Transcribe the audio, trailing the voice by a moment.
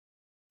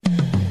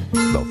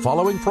The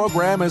following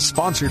program is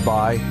sponsored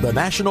by the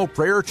National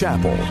Prayer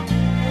Chapel.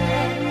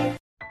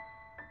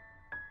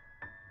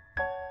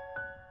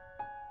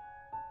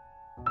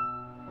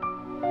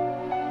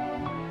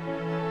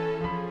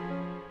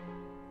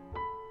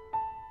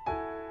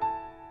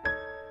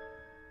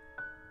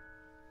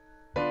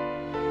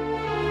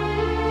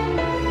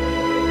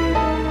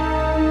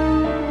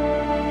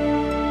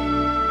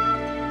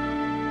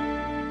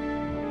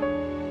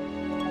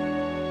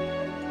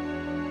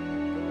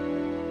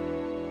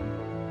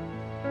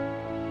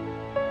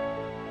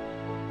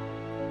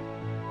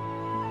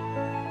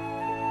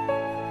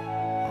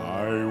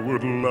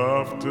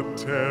 To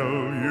tell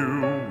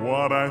you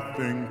what I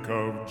think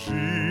of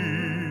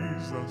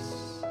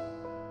Jesus,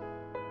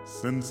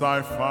 since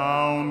I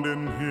found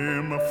in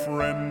him a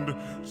friend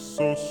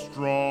so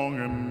strong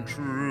and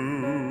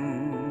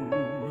true.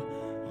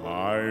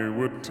 I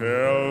would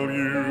tell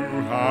you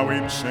how he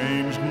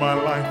changed my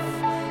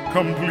life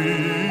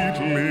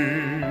completely.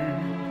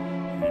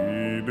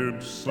 He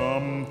did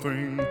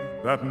something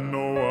that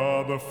no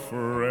other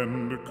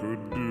friend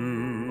could do.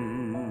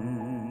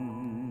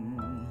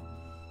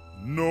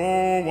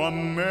 No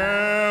one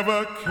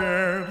ever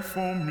cared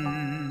for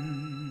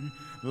me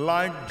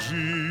like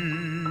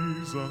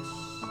Jesus.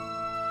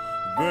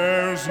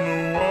 There's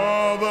no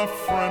other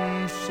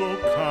friend so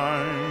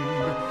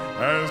kind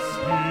as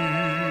he.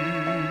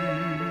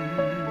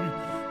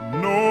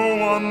 No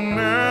one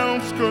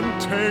else could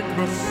take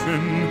the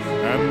sin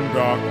and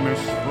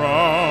darkness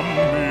from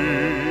me.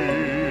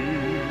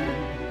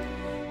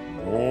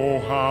 Oh,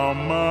 how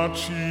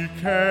much he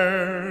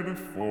cared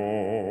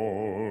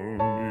for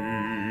me.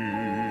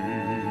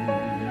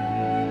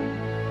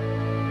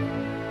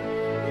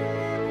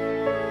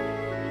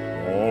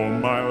 All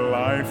my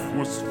life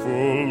was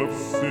full of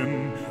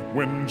sin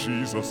when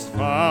Jesus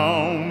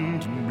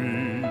found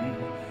me.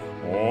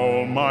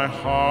 All my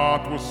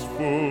heart was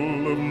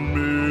full of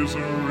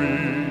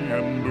misery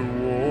and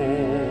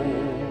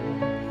woe.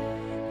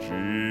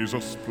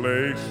 Jesus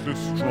placed his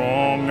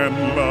strong and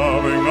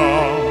loving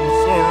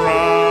arms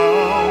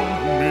around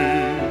me,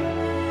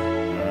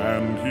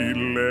 and he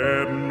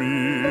led me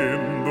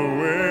in the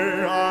way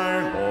I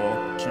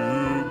ought to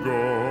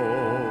go.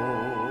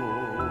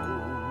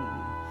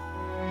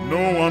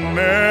 No one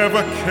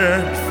ever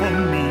cared for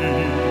me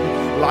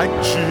like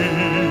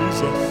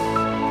Jesus.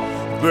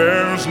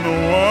 There's no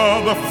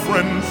other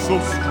friend so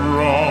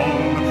strong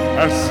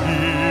as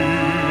he.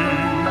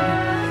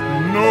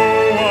 No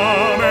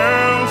one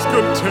else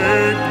could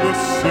take the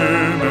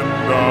sin and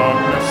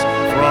darkness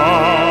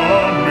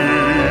from me.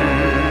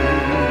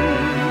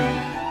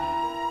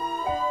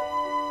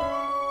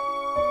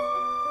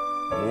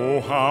 Oh,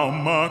 how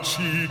much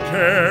he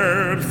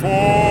cared for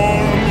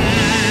me.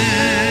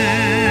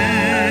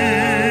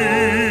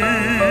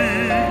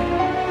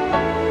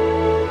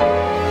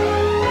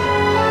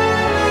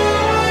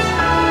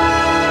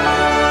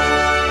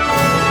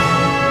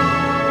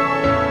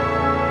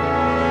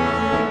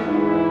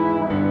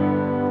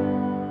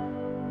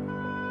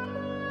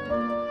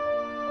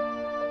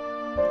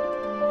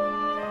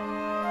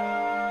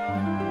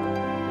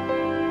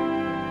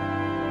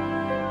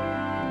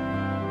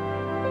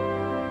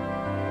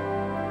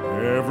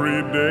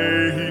 Every day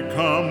he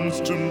comes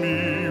to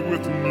me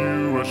with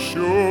new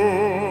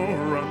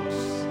assurance.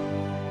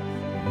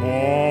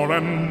 More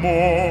and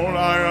more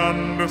I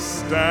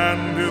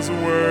understand his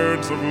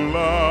words of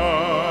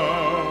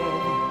love.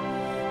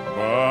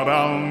 But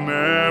I'll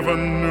never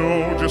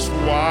know just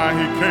why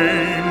he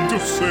came to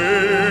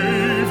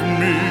save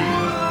me,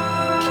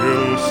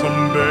 till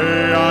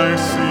someday I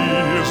see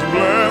his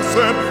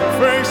blessed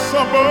face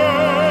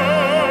above.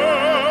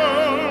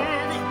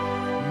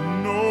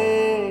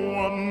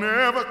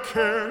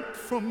 Cared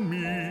for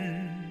me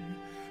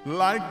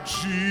like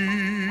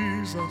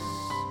Jesus.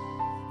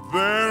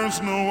 There's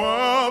no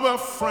other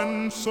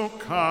friend so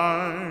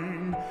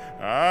kind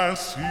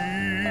as he.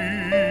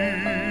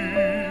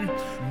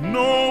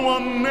 No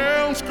one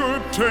else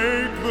could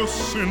take the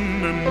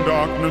sin and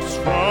darkness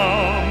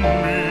from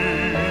me.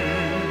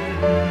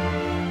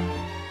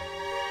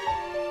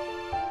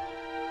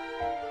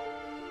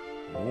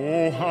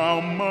 Oh,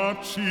 how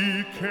much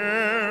he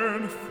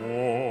cared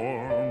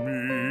for me.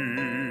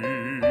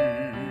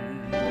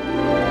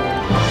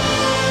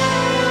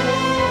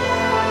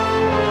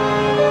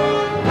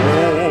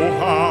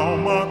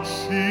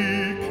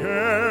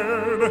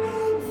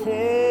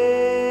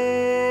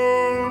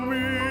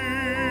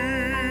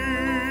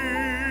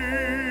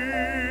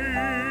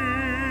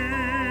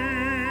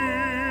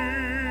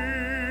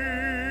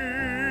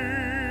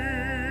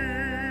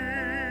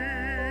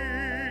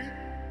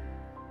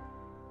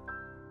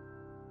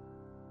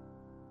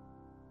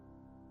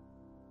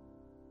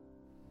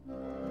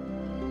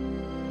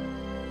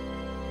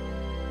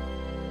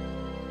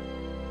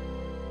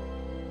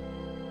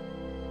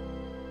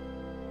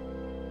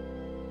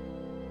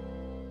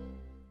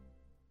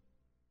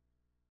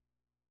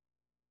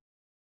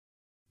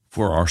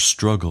 For our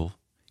struggle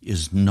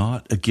is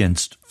not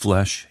against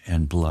flesh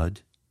and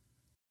blood,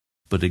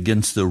 but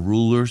against the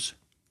rulers,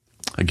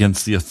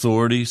 against the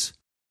authorities,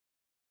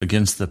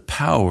 against the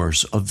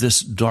powers of this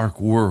dark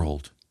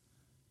world,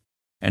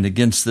 and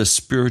against the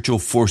spiritual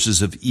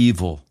forces of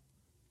evil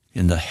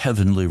in the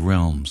heavenly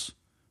realms.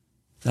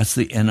 That's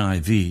the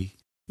NIV,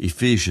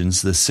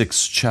 Ephesians, the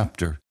 6th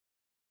chapter.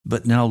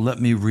 But now let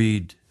me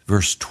read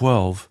verse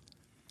 12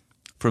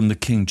 from the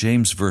King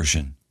James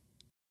Version.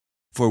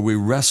 For we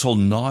wrestle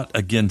not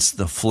against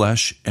the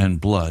flesh and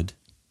blood,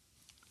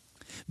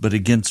 but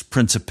against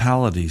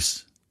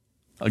principalities,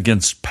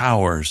 against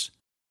powers,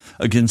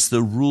 against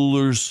the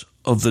rulers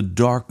of the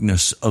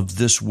darkness of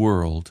this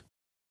world,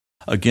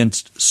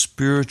 against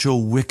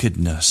spiritual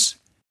wickedness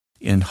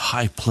in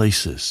high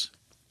places.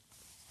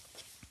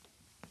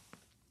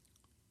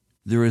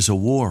 There is a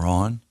war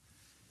on,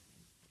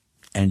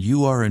 and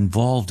you are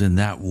involved in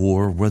that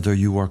war whether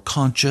you are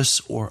conscious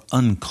or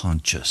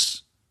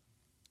unconscious.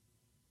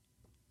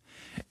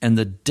 And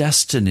the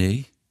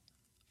destiny,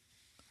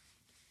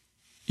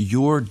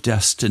 your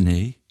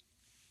destiny,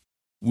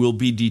 will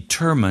be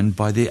determined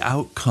by the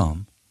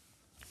outcome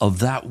of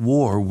that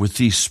war with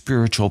these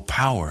spiritual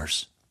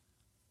powers.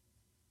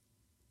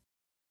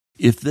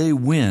 If they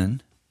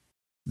win,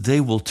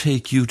 they will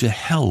take you to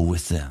hell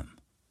with them.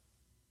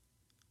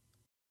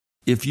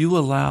 If you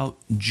allow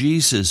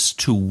Jesus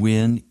to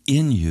win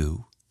in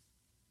you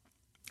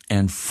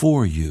and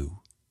for you,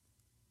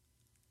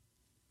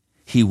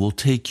 he will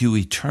take you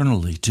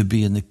eternally to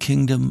be in the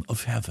kingdom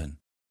of heaven,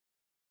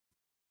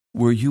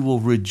 where you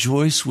will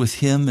rejoice with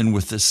him and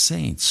with the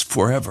saints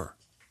forever.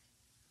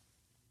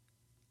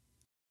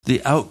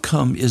 The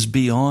outcome is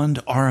beyond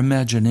our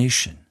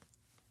imagination,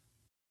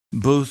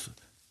 both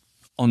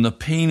on the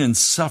pain and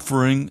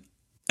suffering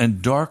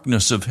and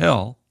darkness of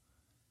hell,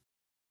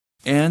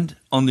 and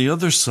on the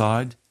other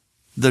side,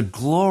 the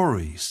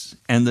glories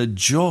and the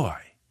joy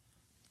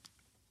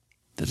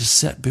that is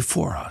set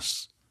before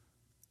us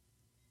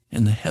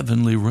in the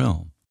heavenly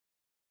realm.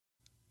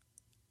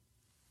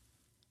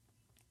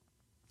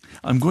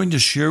 I'm going to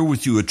share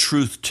with you a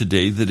truth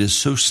today that is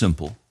so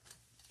simple,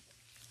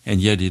 and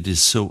yet it is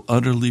so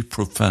utterly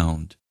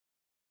profound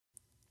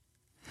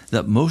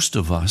that most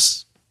of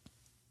us,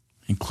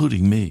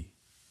 including me,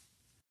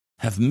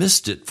 have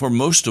missed it for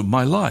most of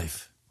my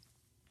life.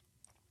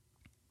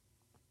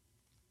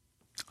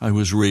 I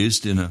was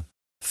raised in a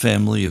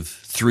family of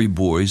 3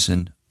 boys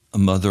and a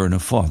mother and a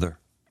father.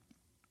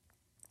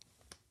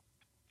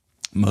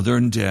 Mother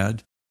and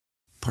Dad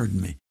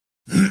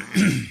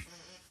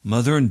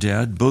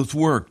both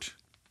worked.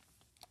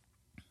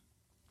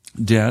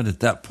 Dad, at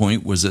that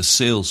point, was a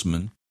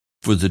salesman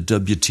for the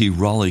W.T.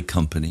 Raleigh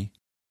Company,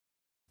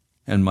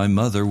 and my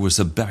mother was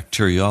a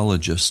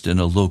bacteriologist in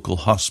a local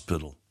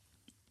hospital.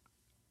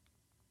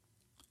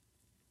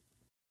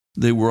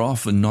 They were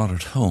often not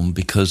at home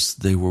because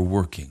they were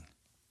working.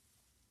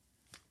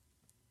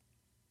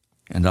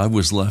 And I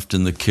was left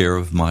in the care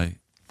of my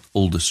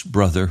oldest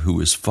brother,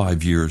 who is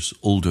 5 years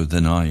older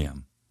than I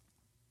am.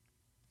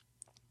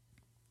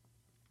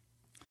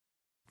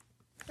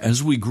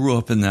 As we grew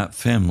up in that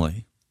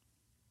family,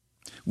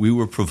 we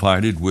were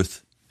provided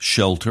with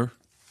shelter,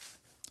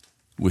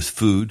 with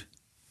food,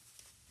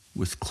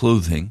 with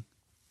clothing,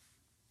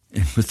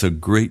 and with a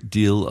great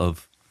deal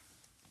of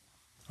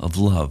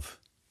love.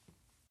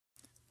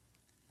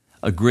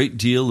 A great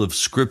deal of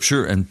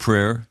scripture and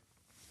prayer,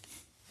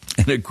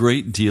 and a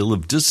great deal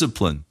of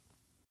discipline.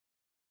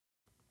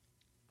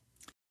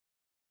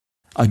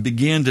 I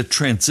began to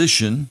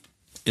transition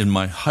in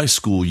my high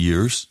school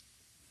years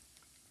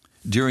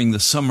during the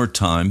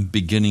summertime,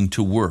 beginning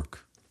to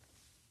work.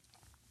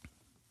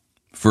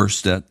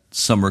 First at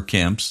summer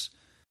camps,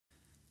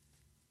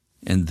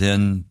 and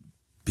then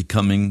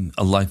becoming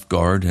a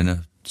lifeguard and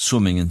a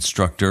swimming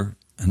instructor,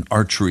 an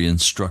archery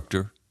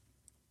instructor.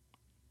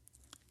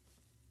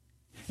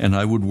 And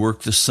I would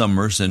work the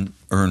summers and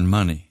earn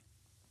money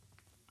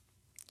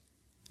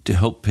to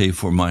help pay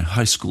for my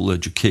high school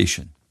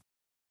education,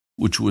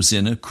 which was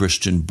in a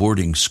Christian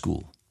boarding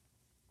school.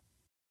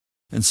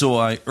 And so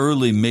I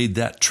early made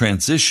that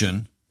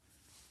transition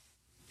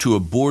to a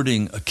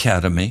boarding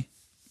academy,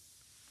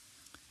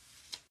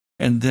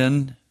 and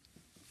then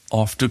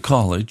off to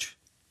college,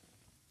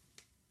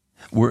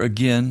 where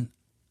again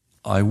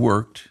I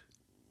worked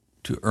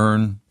to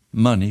earn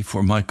money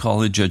for my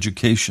college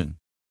education,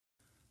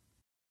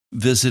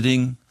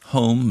 visiting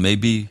home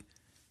maybe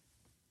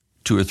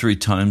 2 or 3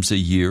 times a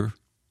year,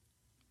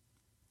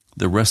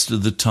 the rest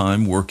of the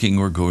time working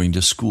or going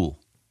to school.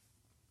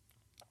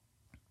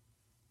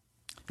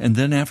 And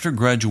then after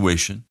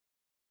graduation,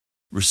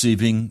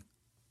 receiving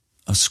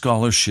a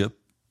scholarship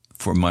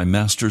for my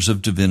Master's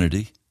of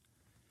Divinity,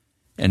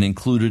 and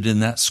included in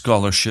that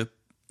scholarship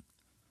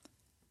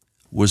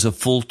was a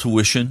full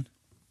tuition,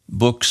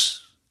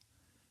 books,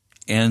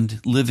 and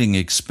living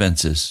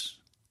expenses.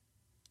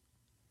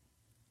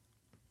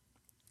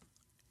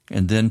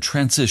 And then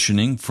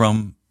transitioning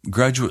from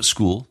graduate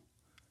school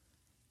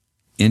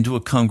into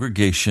a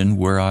congregation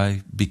where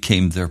I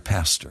became their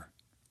pastor.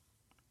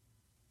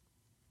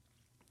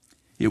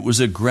 It was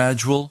a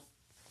gradual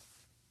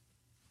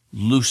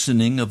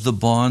loosening of the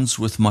bonds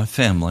with my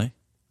family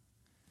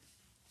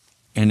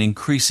and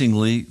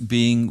increasingly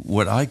being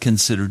what I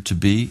considered to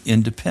be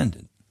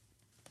independent.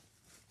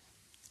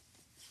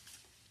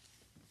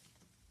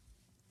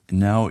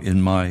 Now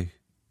in my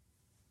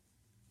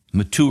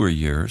mature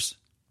years,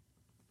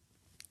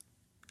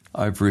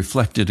 I've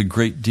reflected a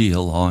great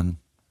deal on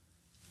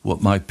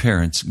what my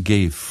parents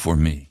gave for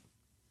me.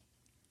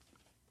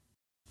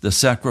 The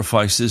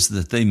sacrifices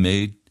that they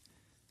made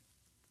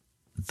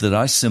that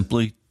I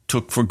simply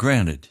took for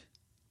granted.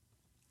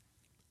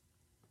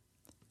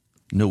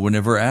 No one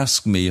ever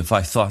asked me if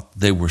I thought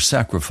they were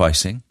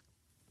sacrificing,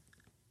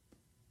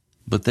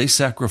 but they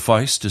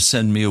sacrificed to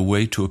send me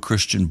away to a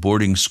Christian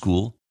boarding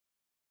school,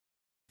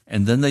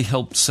 and then they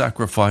helped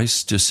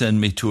sacrifice to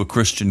send me to a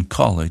Christian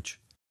college.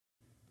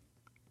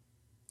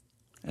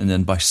 And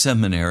then by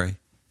seminary,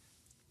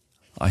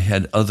 I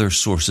had other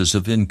sources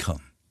of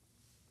income.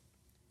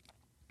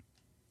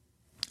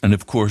 And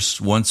of course,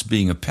 once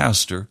being a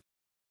pastor,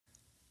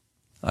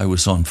 I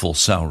was on full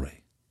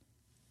salary.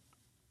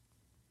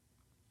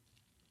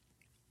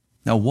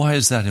 Now, why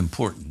is that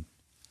important?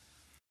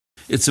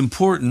 It's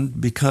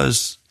important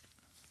because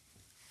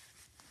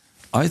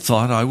I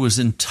thought I was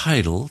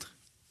entitled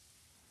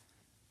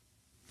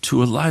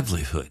to a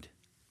livelihood.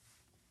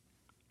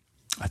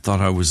 I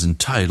thought I was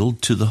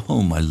entitled to the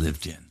home I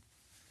lived in.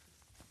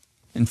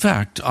 In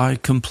fact, I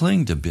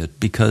complained a bit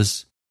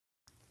because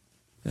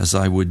as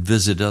I would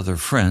visit other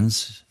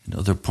friends in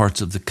other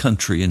parts of the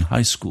country in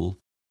high school,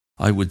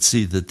 I would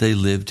see that they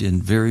lived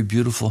in very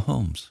beautiful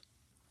homes.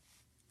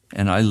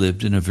 And I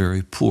lived in a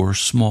very poor,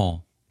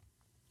 small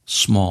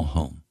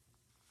home.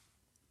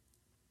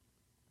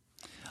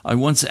 I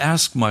once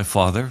asked my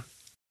father,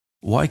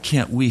 why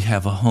can't we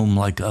have a home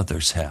like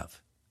others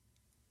have?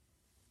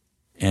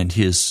 And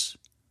his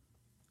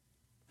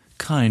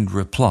kind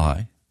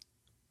reply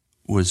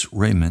was,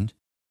 Raymond,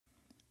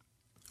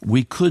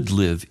 we could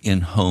live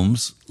in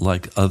homes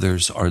like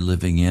others are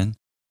living in,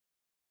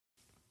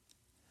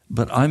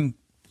 but I'm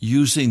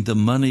using the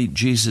money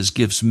Jesus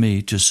gives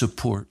me to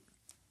support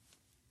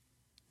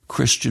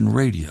Christian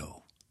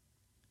radio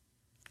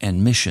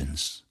and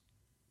missions,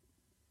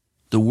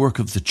 the work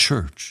of the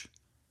church.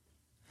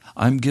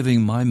 I'm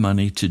giving my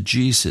money to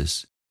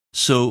Jesus,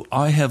 so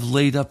I have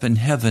laid up in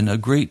heaven a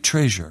great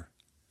treasure.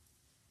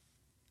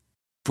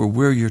 For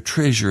where your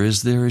treasure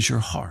is, there is your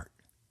heart.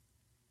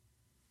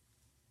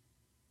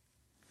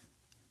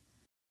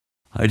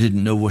 I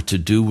didn't know what to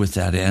do with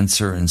that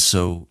answer, and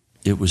so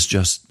it was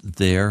just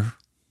there.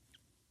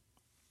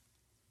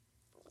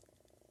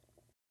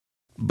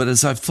 But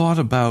as I've thought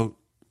about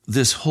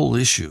this whole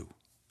issue,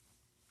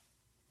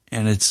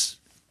 and it's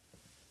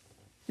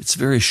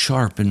very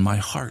sharp in my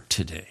heart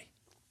today,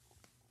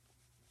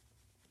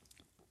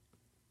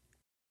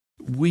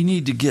 we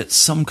need to get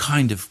some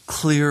kind of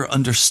clear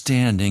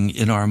understanding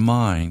in our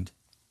mind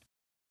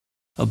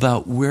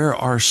about where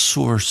our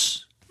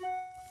source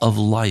of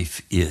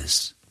life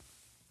is,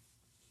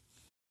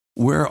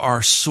 where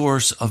our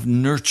source of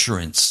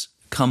nurturance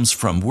comes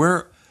from,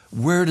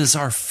 where does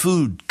our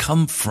food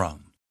come from,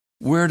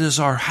 where does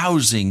our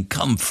housing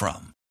come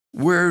from,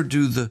 where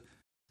do the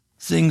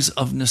things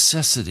of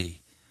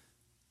necessity,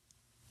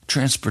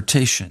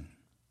 transportation,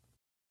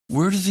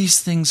 where do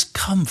these things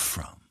come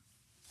from?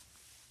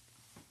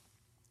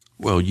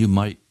 Well, you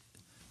might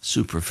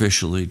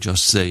superficially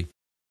just say,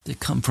 they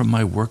come from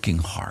my working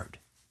hard.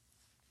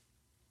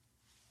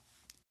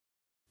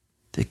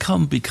 They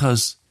come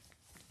because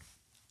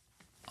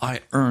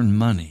I earn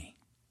money,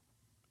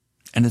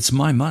 and it's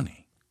my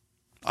money.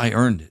 I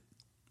earned it.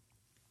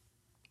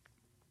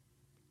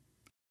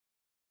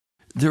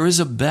 There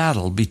is a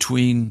battle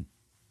between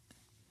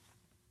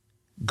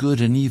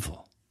good and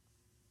evil.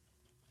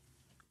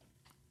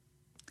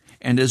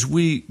 And as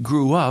we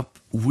grew up,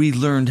 we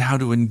learned how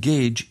to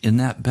engage in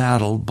that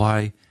battle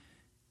by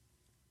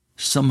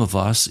some of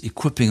us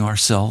equipping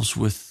ourselves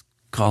with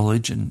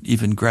college and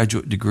even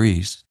graduate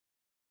degrees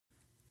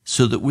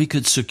so that we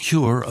could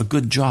secure a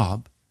good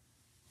job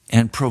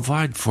and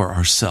provide for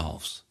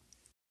ourselves.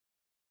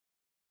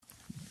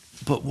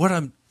 But what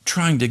I'm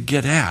trying to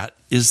get at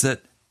is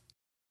that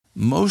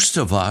most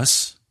of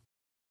us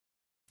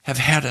have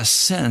had a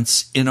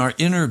sense in our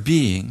inner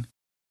being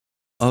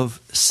of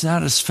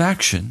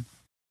satisfaction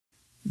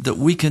that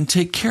we can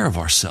take care of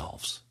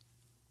ourselves,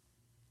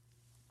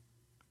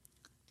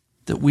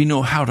 that we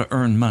know how to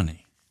earn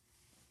money,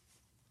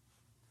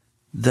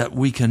 that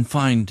we can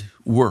find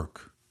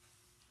work,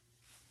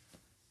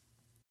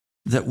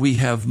 that we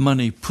have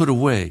money put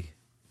away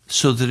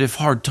so that if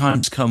hard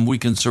times come, we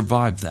can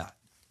survive that.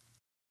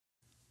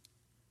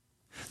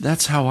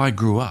 That's how I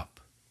grew up.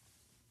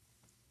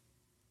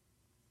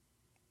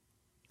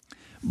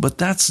 But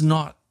that's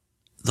not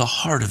the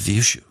heart of the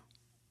issue.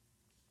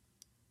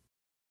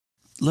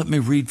 Let me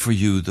read for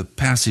you the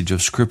passage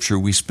of Scripture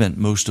we spent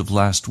most of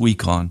last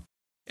week on,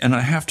 and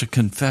I have to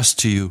confess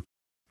to you,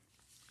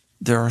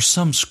 there are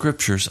some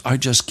Scriptures I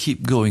just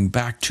keep going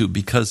back to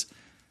because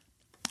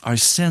I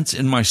sense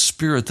in my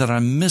spirit that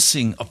I'm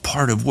missing a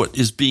part of what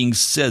is being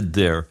said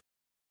there,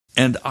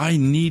 and I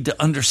need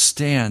to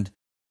understand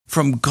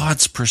from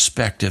God's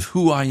perspective,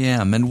 who I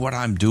am and what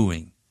I'm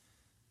doing,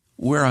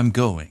 where I'm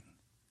going.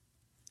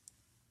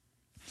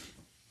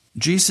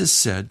 Jesus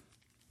said,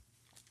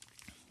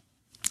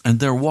 and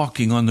they're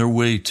walking on their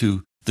way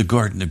to the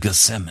Garden of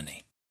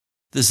Gethsemane.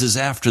 This is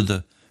after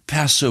the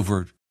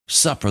Passover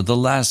supper, the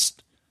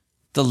last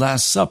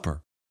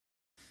supper.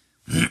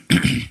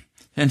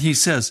 And he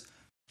says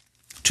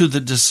to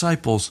the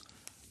disciples,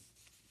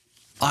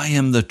 I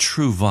am the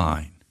true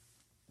vine,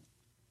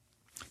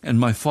 and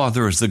my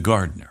Father is the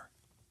gardener.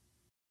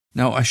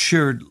 Now, I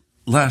shared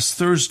last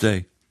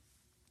Thursday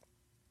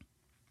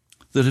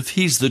that if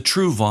he's the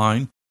true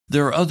vine,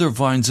 there are other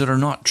vines that are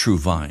not true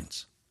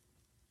vines.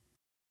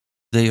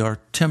 They are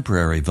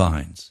temporary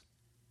vines.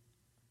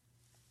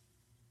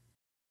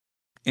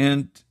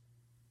 And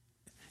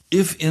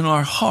if in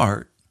our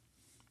heart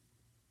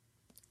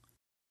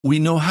we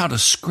know how to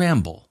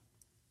scramble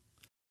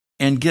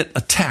and get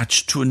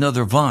attached to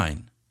another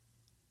vine,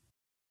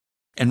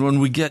 and when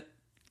we get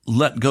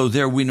let go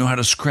there, we know how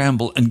to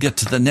scramble and get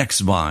to the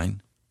next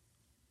vine,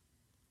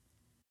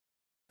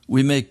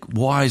 we make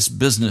wise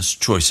business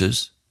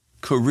choices,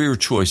 career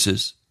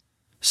choices,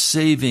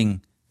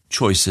 saving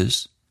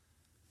choices,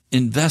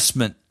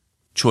 investment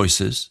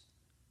choices.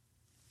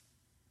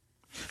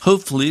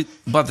 Hopefully,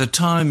 by the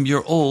time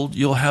you're old,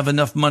 you'll have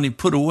enough money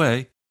put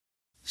away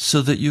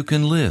so that you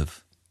can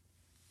live.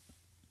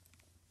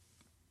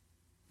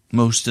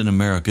 Most in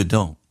America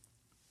don't.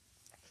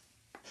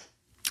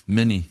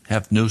 Many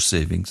have no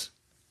savings,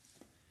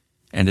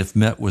 and if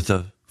met with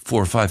a $400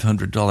 or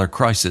 $500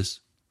 crisis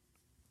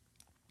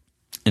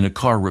in a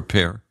car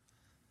repair,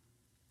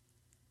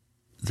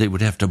 they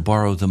would have to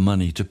borrow the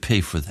money to pay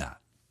for that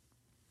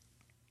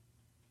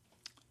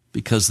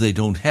because they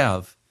don't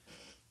have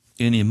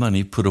any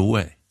money put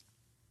away.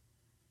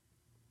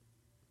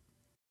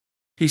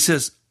 He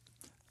says,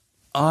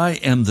 I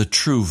am the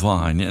true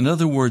vine. In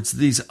other words,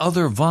 these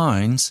other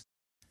vines,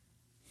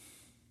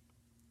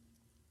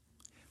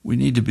 we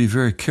need to be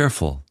very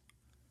careful.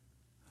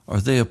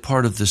 Are they a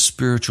part of the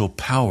spiritual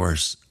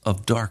powers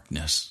of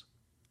darkness?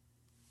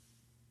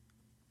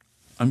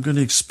 I'm going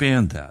to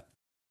expand that.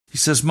 He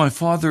says, my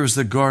Father is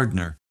the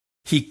gardener.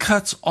 He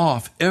cuts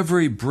off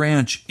every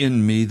branch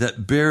in me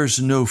that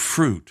bears no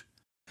fruit,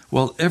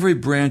 while every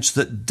branch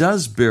that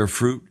does bear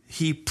fruit,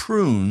 he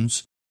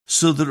prunes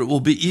so that it will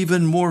be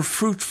even more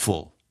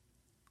fruitful.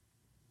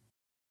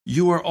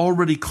 You are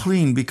already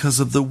clean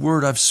because of the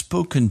word I've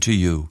spoken to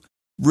you.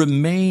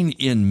 Remain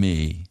in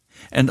me,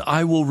 and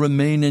I will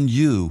remain in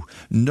you.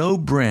 No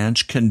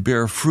branch can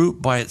bear fruit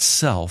by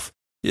itself.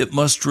 It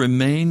must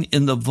remain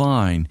in the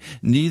vine.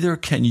 Neither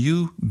can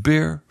you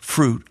bear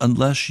fruit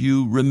unless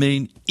you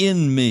remain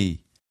in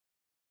me.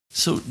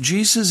 So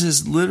Jesus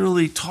is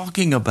literally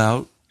talking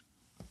about,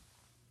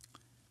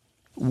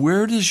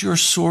 where does your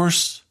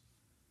source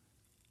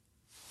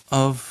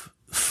of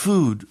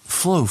food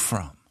flow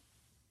from?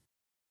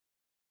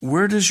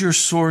 Where does your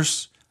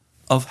source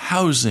of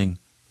housing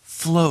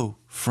flow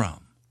from?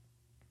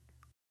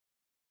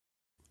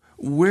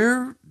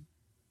 Where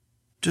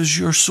does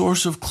your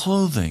source of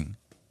clothing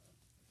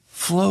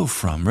flow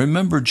from?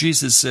 Remember,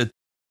 Jesus said,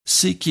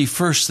 seek ye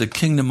first the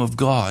kingdom of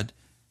God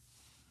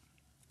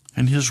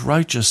and his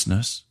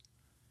righteousness,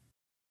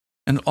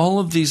 and all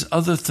of these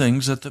other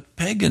things that the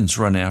pagans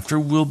run after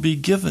will be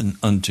given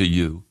unto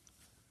you.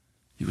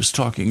 He was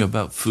talking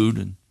about food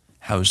and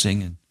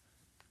housing and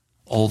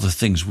all the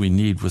things we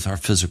need with our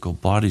physical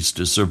bodies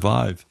to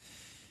survive.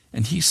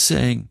 And he's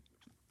saying,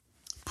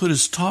 put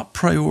as top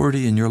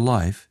priority in your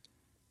life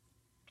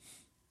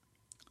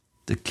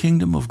the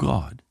kingdom of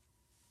God,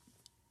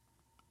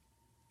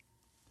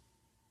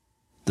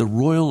 the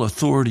royal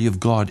authority of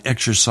God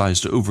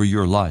exercised over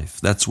your life.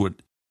 That's what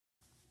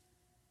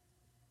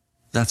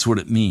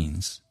it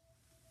means.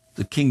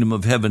 The kingdom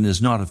of heaven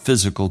is not a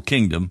physical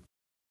kingdom.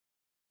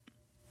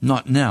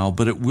 Not now,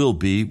 but it will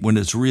be when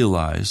it's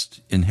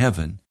realized in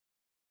heaven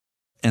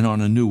and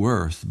on a new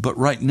earth. But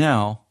right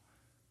now,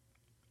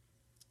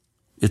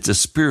 it's a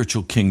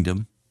spiritual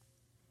kingdom.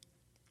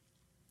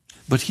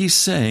 But he's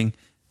saying,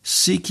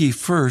 seek ye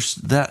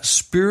first that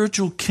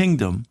spiritual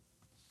kingdom,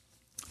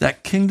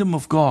 that kingdom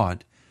of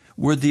God,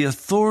 where the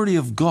authority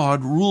of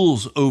God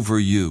rules over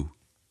you.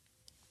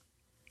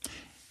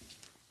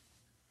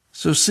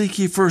 So seek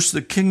ye first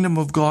the kingdom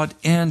of God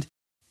and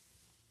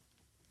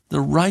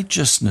the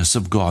righteousness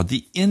of God,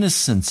 the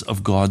innocence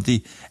of God,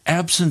 the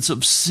absence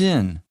of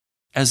sin,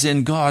 as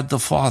in God the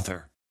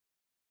Father.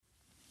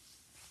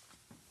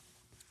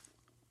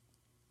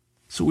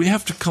 So we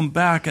have to come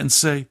back and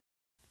say,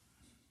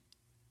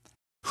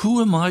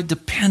 who am I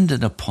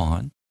dependent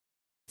upon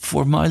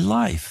for my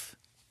life?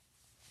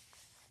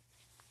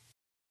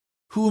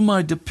 Who am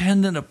I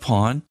dependent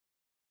upon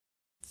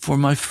for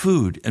my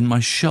food and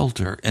my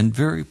shelter and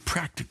very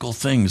practical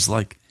things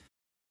like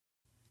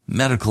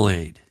medical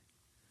aid,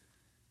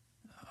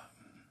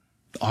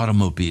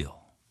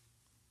 automobile,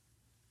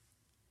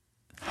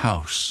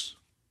 house,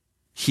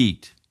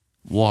 heat,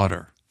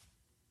 water,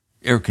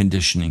 air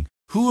conditioning?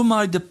 Who am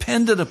I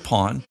dependent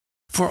upon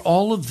for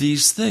all of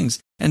these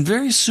things? And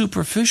very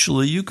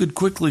superficially, you could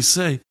quickly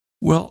say,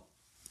 well,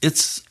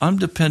 I'm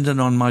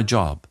dependent on my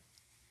job.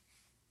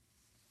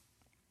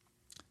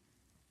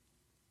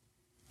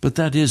 But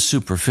that is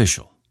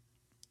superficial.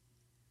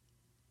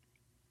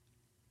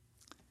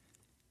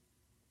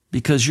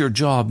 Because your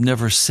job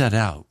never set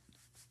out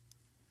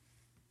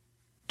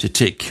to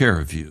take care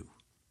of you.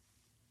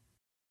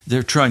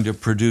 They're trying to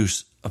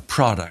produce a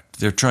product.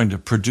 They're trying to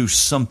produce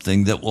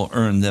something that will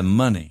earn them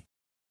money.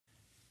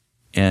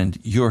 And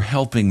you're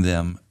helping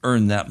them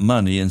earn that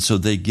money, and so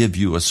they give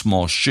you a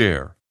small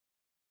share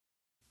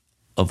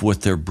of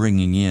what they're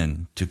bringing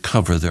in to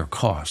cover their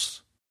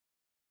costs.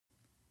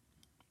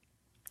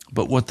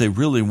 But what they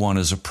really want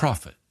is a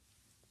profit.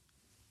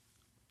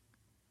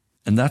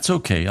 And that's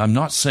okay. I'm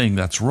not saying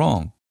that's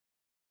wrong.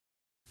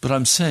 But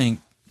I'm saying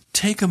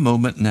take a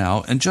moment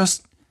now and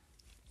just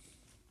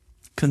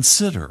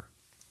consider,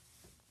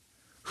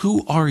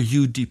 who are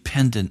you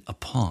dependent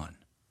upon?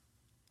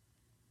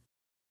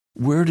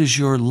 Where does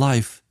your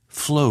life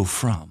flow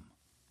from?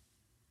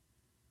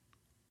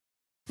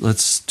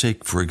 Let's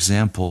take, for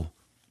example,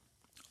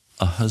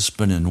 a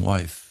husband and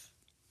wife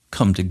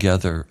come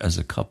together as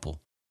a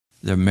couple.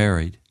 They're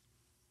married.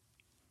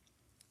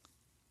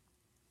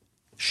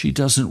 She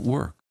doesn't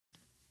work.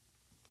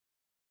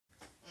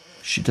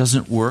 She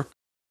doesn't work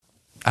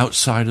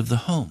outside of the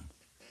home.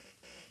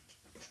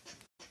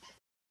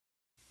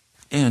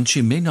 And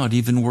she may not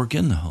even work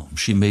in the home.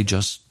 She may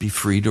just be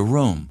free to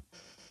roam.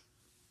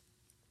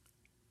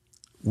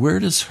 Where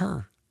does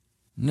her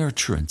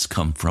nurturance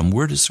come from?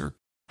 Where does her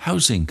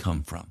housing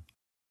come from?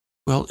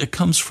 Well, it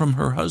comes from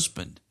her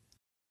husband,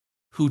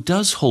 who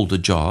does hold a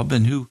job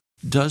and who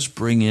does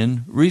bring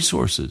in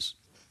resources.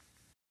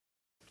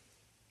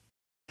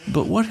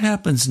 But what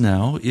happens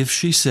now if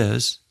she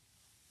says,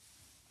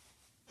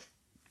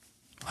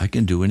 I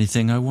can do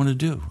anything I want to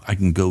do. I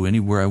can go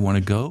anywhere I want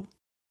to go.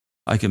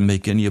 I can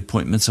make any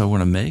appointments I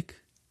want to make.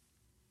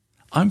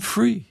 I'm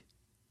free.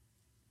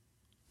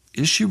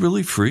 Is she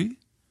really free?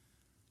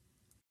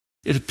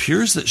 It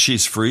appears that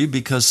she's free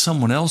because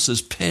someone else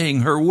is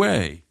paying her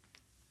way.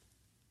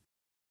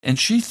 And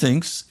she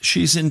thinks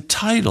she's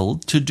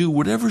entitled to do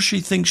whatever she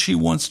thinks she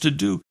wants to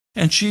do,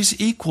 and she's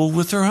equal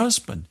with her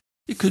husband.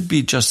 It could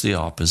be just the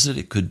opposite.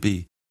 It could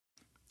be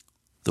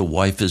the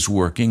wife is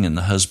working and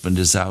the husband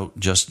is out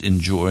just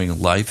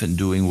enjoying life and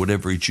doing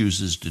whatever he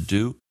chooses to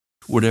do,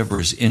 whatever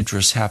his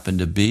interests happen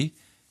to be.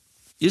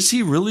 Is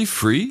he really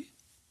free?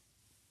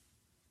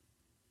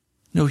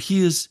 No,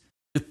 he is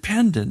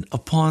dependent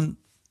upon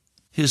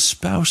his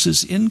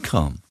spouse's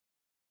income.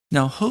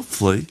 Now,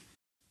 hopefully,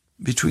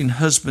 between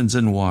husbands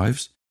and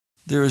wives,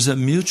 there is a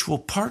mutual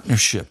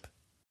partnership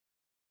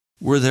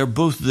where they're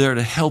both there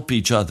to help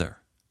each other.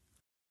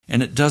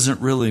 And it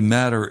doesn't really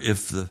matter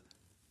if the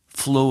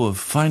flow of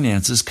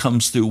finances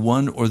comes through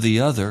one or the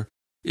other,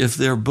 if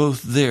they're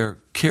both there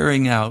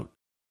carrying out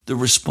the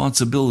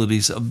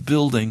responsibilities of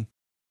building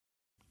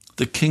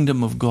the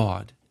kingdom of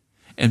God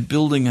and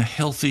building a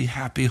healthy,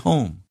 happy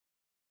home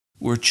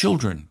where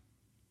children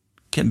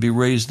can be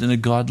raised in a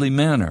godly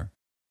manner.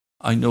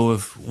 I know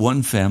of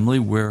one family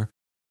where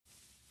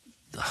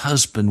the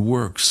husband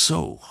works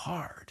so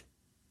hard,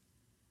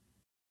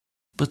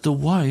 but the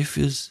wife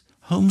is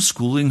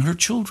homeschooling her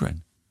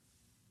children.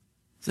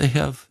 They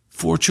have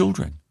 4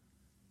 children.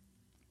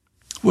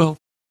 Well,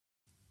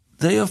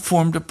 they have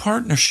formed a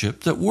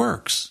partnership that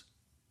works.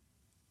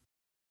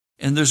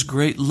 And there's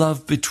great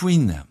love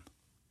between them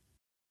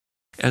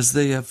as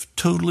they have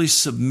totally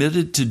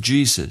submitted to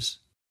Jesus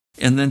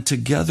and then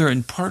together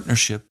in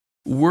partnership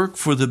work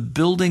for the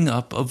building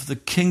up of the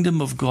kingdom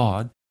of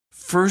God,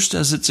 first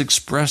as it's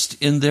expressed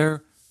in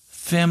their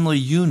family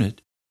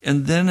unit,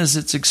 and then as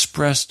it's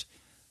expressed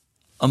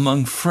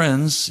among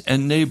friends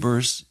and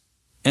neighbors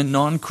and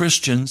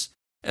non-Christians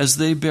as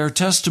they bear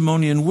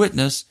testimony and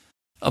witness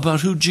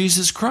about who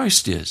Jesus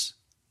Christ is.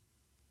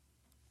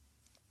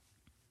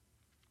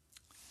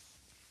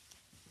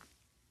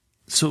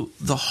 So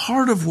the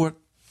heart of what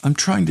I'm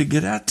trying to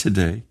get at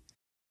today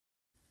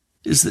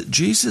is that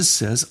Jesus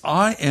says,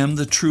 I am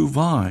the true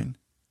vine.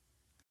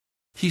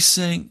 He's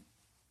saying,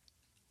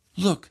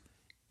 look,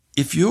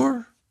 if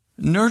your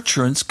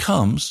nurturance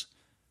comes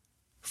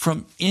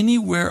from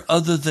anywhere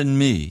other than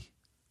me,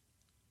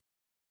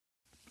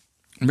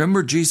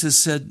 remember Jesus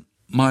said,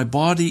 my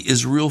body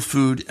is real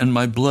food and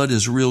my blood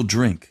is real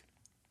drink.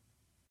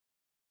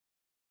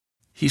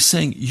 He's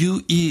saying,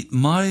 you eat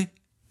my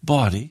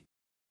body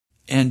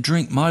and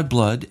drink my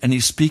blood, and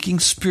he's speaking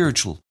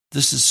spiritual.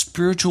 This is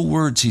spiritual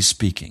words he's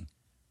speaking.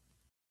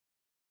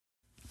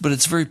 But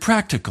it's very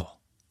practical.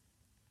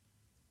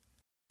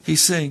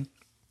 He's saying,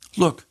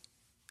 look,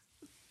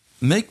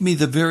 make me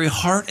the very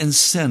heart and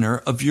center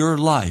of your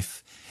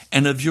life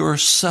and of your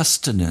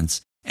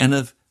sustenance and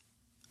of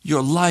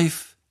your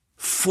life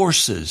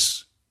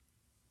forces.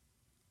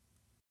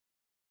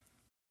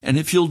 And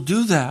if you'll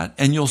do that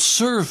and you'll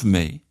serve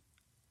me,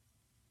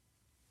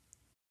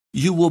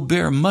 you will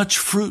bear much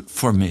fruit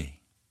for me.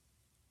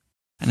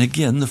 And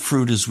again, the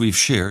fruit, as we've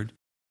shared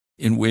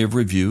in way of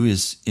review,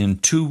 is in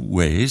 2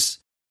 ways.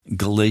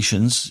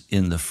 Galatians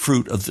in the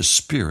fruit of the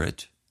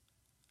Spirit: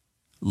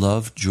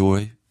 love,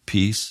 joy,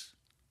 peace,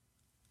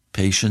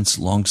 patience,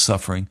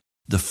 long-suffering,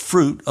 the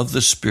fruit of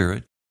the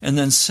Spirit. And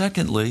then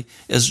secondly,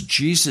 as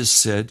Jesus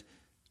said,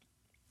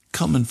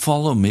 come and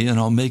follow me and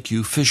I'll make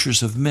you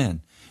fishers of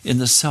men, in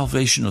the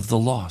salvation of the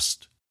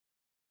lost.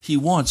 He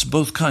wants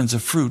both kinds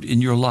of fruit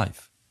in your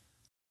life.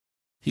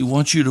 He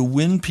wants you to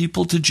win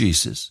people to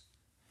Jesus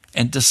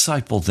and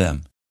disciple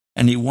them.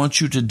 And he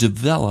wants you to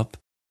develop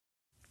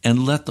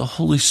and let the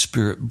Holy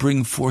Spirit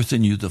bring forth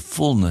in you the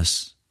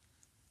fullness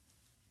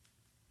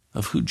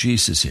of who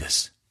Jesus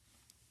is.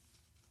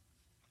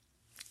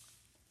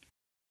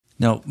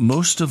 Now,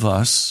 most of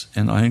us,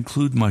 and I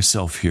include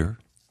myself here,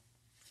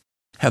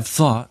 have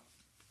thought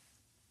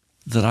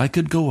that I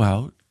could go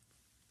out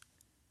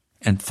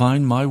and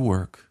find my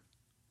work,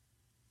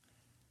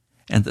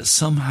 and that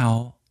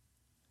somehow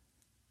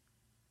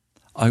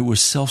I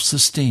was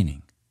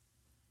self-sustaining.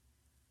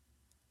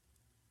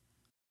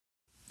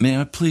 May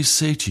I please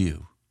say to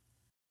you,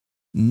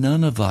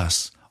 none of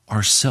us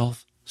are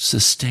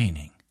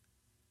self-sustaining.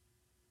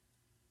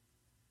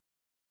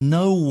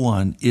 No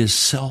one is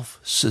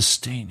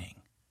self-sustaining.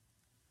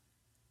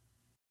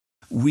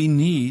 We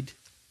need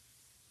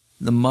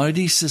the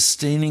mighty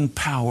sustaining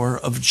power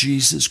of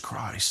Jesus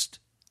Christ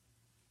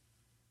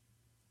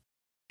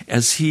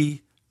as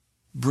he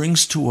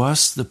brings to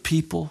us the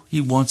people he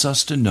wants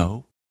us to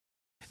know,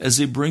 as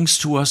he brings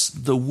to us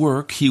the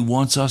work he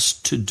wants us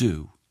to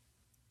do,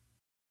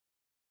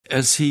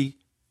 as he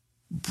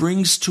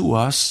brings to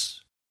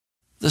us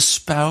the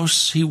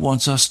spouse he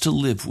wants us to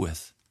live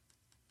with,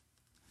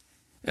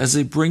 as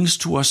he brings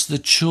to us the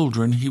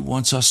children he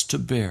wants us to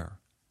bear.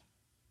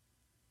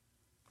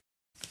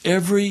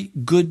 Every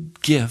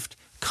good gift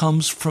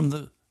comes from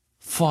the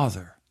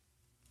Father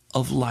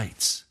of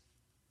lights.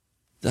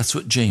 That's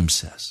what James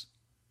says.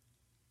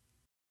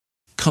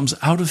 Comes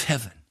out of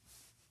heaven.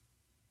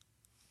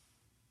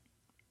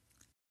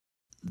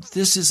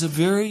 This is a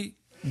very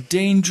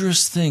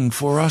dangerous thing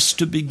for us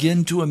to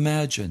begin to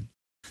imagine,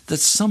 that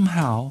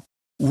somehow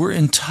we're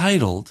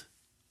entitled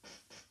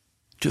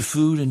to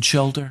food and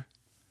shelter.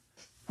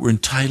 We're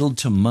entitled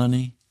to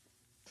money.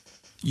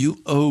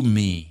 You owe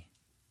me.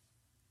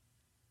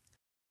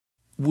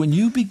 When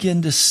you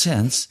begin to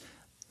sense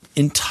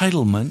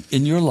entitlement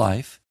in your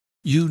life,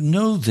 you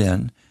know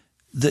then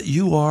that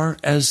you are,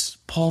 as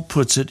Paul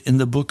puts it in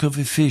the book of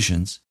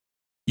Ephesians,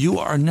 you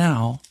are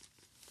now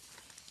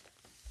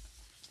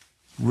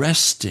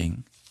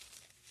resting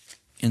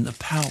in the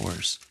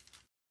powers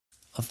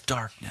of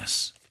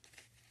darkness.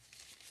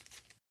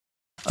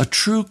 A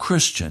true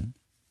Christian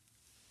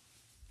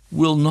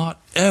will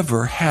not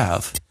ever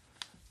have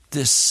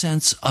this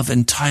sense of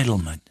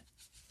entitlement.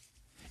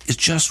 It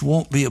just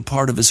won't be a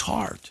part of his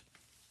heart.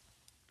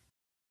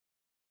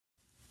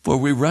 For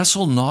we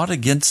wrestle not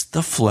against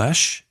the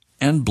flesh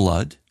and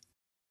blood,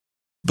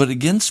 but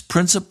against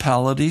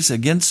principalities,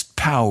 against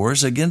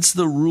powers, against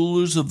the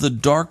rulers of the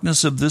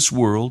darkness of this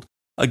world,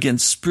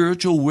 against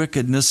spiritual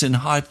wickedness in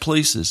high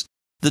places.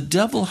 The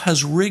devil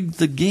has rigged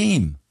the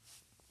game.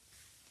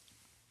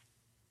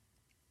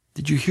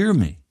 Did you hear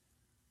me?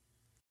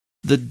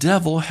 The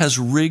devil has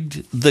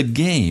rigged the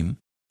game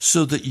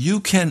so that you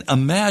can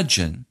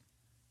imagine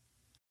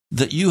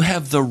that you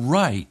have the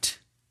right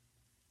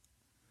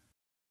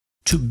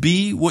to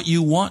be what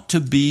you want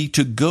to be,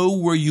 to go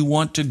where you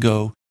want to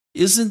go.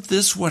 Isn't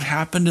this what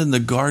happened in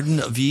the Garden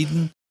of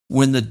Eden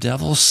when the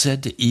devil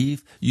said to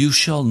Eve, "You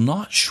shall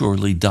not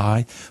surely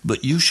die,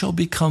 but you shall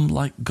become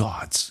like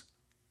gods"?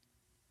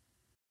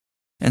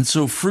 And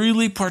so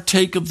freely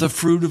partake of the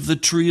fruit of the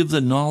tree of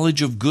the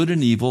knowledge of good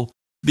and evil,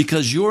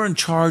 because you're in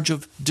charge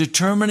of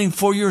determining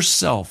for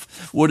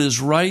yourself what is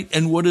right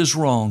and what is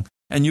wrong.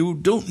 And you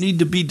don't need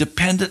to be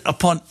dependent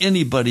upon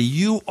anybody.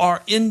 You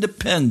are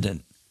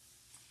independent.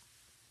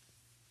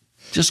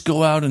 Just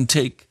go out and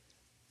take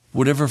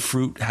whatever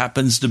fruit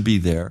happens to be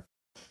there.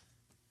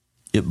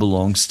 It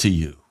belongs to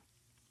you.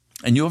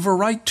 And you have a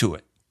right to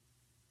it.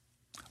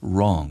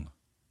 Wrong.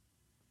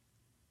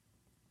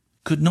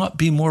 Could not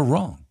be more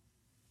wrong.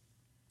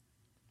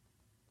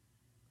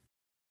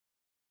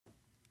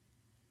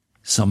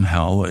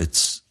 Somehow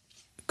it's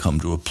come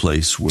to a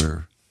place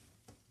where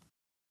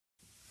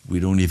we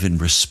don't even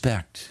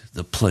respect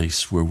the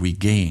place where we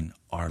gain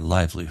our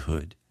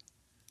livelihood.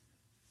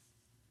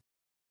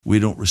 We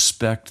don't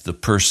respect the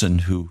person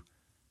who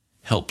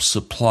helps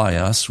supply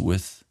us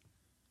with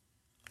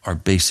our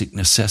basic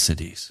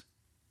necessities.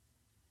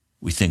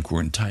 We think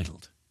we're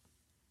entitled.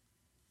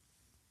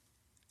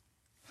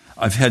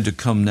 I've had to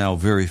come now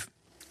very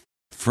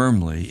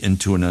firmly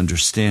into an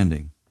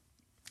understanding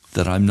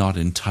that I'm not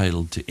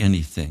entitled to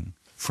anything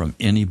from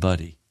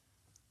anybody.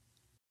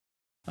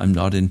 I'm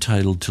not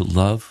entitled to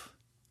love.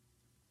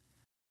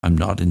 I'm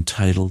not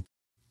entitled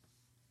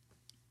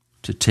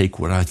to take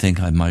what I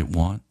think I might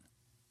want.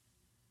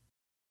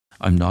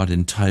 I'm not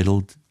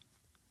entitled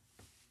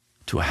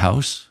to a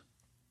house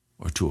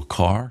or to a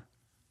car.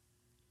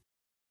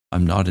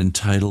 I'm not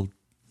entitled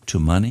to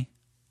money.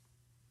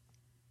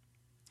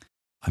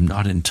 I'm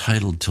not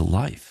entitled to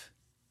life.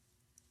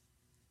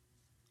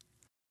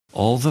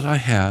 all that I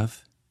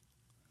have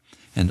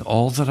and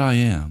all that I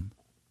am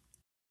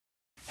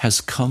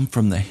has come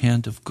from the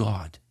hand of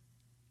God.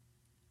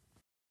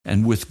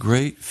 And with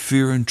great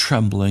fear and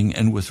trembling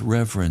and with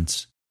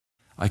reverence,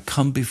 I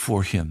come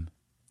before him,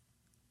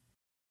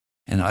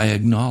 and I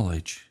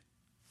acknowledge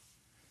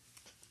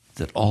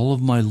that all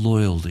of my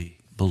loyalty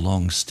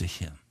belongs to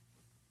him,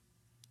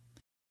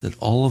 that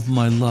all of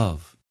my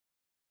love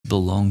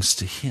belongs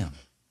to him,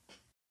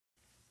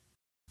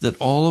 that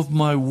all of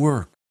my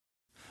work,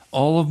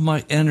 all of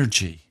my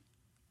energy,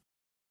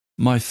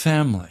 my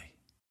family,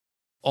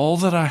 all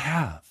that I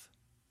have,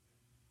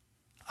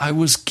 I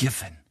was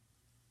given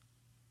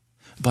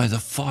by the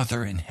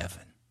Father in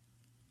heaven.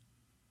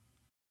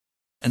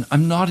 And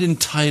I'm not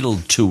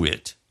entitled to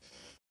it.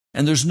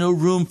 And there's no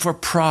room for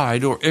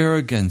pride or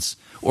arrogance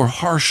or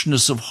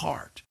harshness of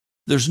heart.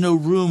 There's no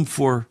room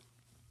for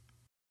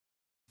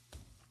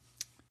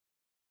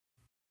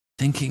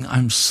thinking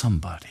I'm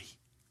somebody.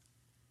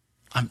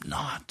 I'm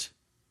not.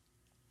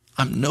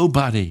 I'm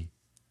nobody.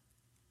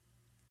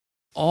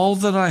 All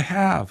that I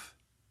have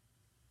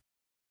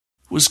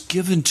was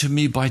given to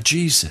me by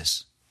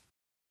Jesus.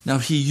 Now,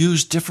 he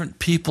used different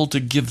people to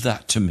give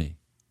that to me.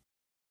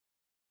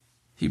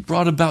 He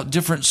brought about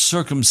different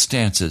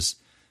circumstances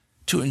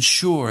to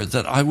ensure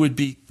that I would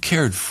be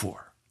cared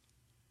for.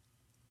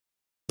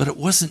 But it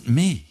wasn't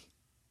me.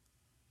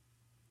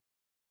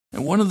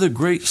 And one of the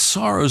great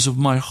sorrows of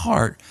my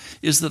heart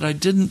is that I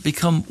didn't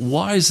become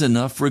wise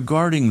enough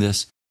regarding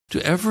this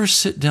to ever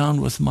sit down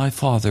with my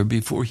Father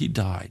before he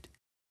died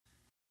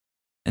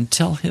and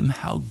tell him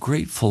how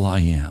grateful I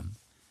am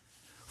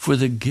for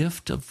the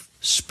gift of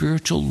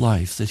spiritual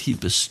life that he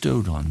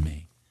bestowed on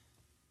me.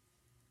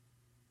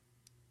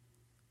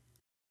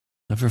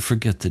 Never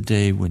forget the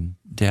day when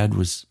Dad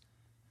was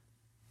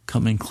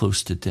coming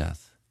close to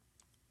death.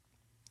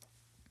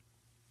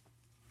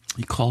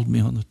 He called me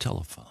on the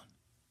telephone.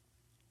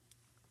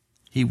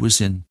 He was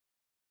in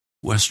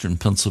Western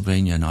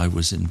Pennsylvania and I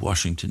was in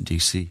Washington,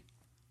 D.C.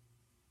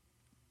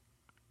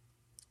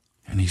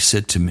 And he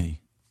said to me,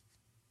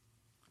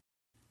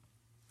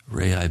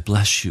 "Ray, I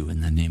bless you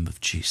in the name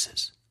of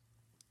Jesus."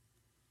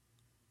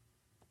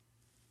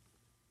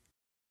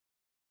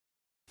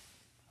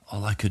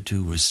 All I could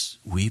do was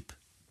weep,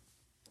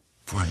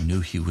 for I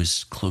knew he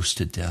was close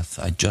to death.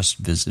 I just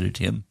visited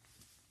him.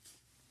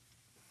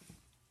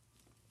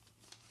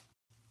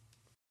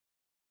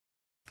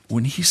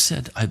 When he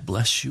said, "I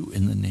bless you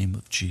in the name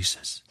of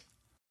Jesus,"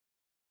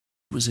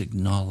 he was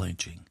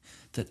acknowledging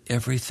that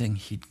everything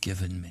he'd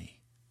given me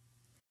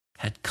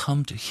had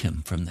come to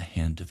him from the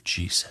hand of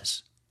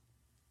Jesus.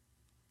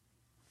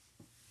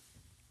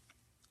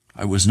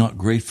 I was not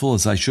grateful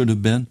as I should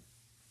have been.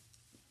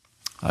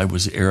 I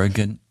was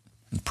arrogant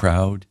and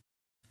proud.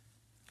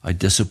 I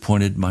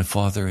disappointed my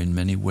Father in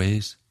many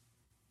ways.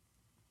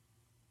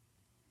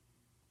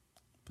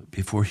 But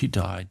before he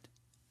died,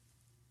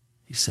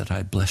 he said,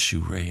 "I bless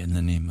you, Ray, in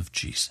the name of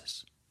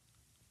Jesus."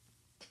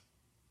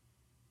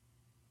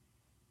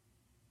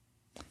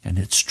 And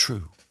it's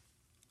true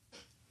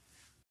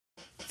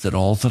that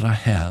all that I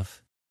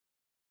have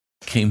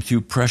came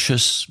through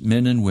precious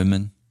men and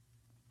women.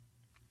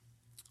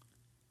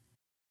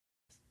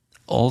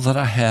 All that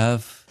I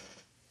have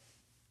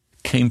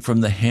came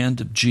from the hand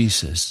of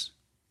Jesus,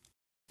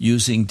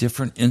 using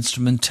different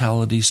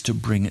instrumentalities to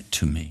bring it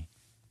to me.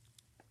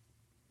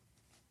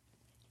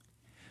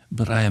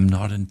 But I am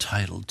not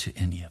entitled to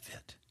any of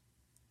it.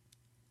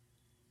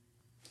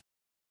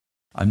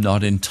 I'm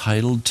not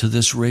entitled to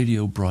this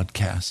radio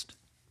broadcast.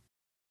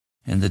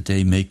 And the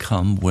day may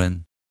come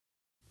when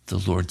the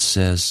Lord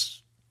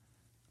says,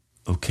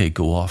 "Okay,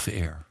 go off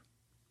air."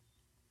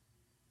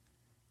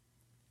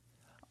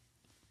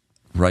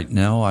 Right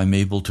now, I'm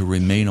able to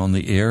remain on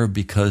the air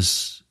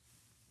because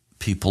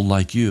people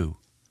like you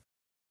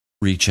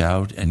reach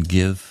out and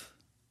give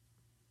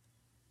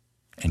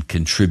and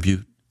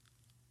contribute.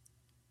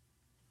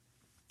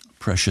 A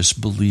precious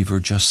believer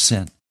just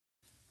sent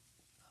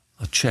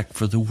a check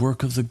for the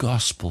work of the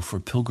gospel for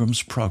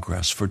Pilgrim's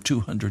Progress for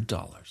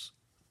 $200.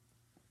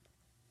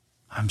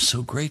 I'm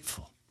so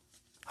grateful.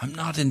 I'm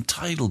not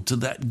entitled to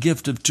that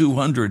gift of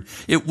 $200.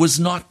 It was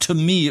not to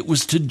me, it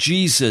was to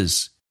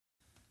Jesus.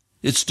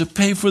 It's to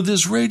pay for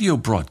this radio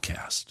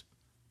broadcast.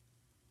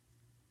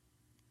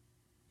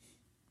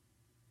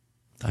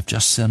 I've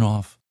just sent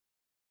off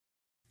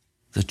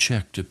the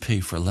check to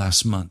pay for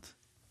last month.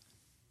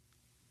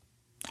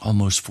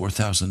 Almost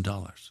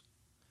 $4,000.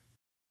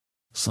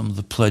 Some of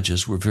the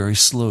pledges were very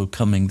slow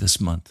coming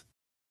this month,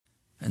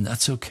 and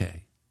that's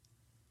okay.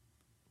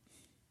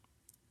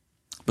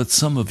 But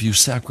some of you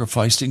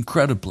sacrificed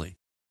incredibly,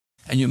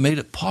 and you made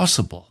it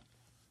possible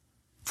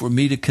for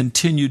me to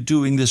continue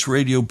doing this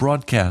radio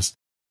broadcast.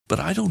 But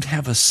I don't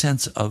have a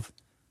sense of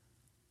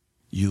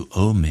you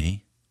owe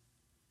me,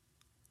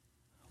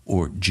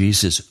 or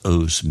Jesus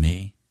owes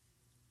me,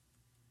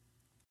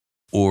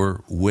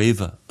 or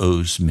Wava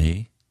owes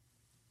me.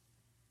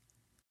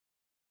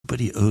 But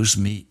he owes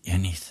me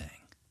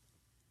anything.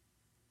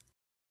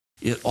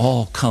 It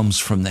all comes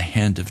from the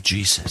hand of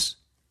Jesus.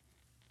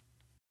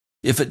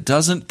 If it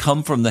doesn't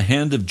come from the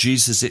hand of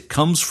Jesus, it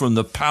comes from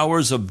the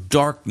powers of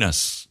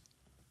darkness.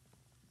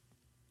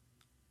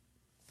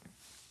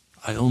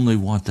 I only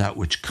want that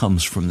which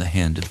comes from the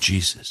hand of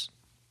Jesus.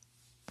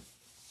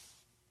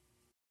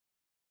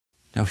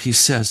 Now he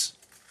says,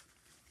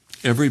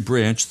 every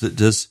branch that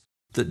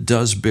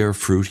does bear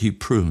fruit, he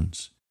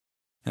prunes.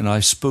 And I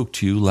spoke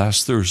to you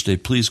last Thursday.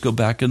 Please go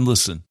back and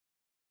listen.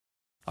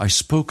 I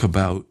spoke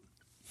about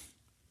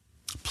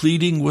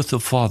pleading with the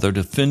Father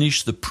to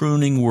finish the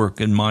pruning work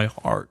in my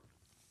heart.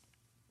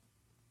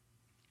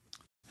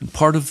 And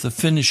part of the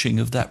finishing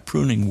of that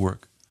pruning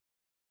work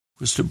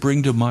was to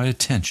bring to my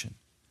attention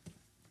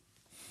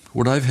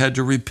what I've had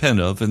to repent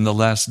of in the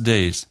last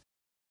days,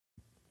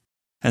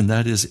 and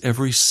that is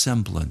every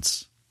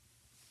semblance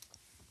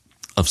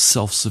of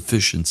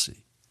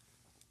self-sufficiency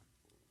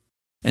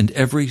and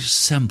every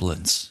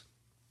semblance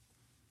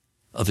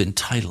of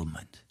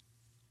entitlement.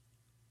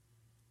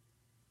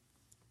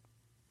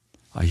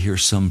 I hear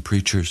some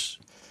preachers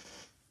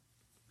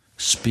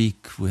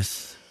speak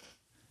with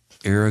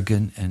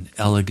arrogant and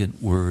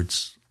elegant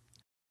words,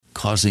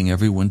 causing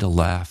everyone to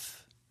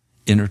laugh,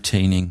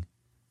 entertaining,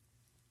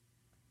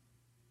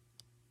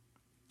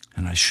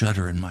 and I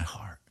shudder in my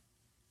heart.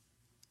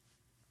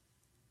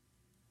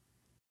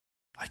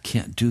 I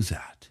can't do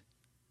that.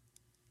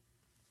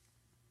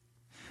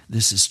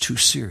 This is too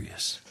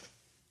serious.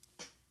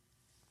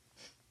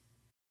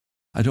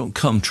 I don't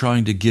come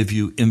trying to give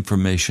you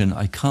information.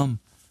 I come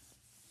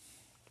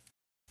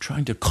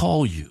trying to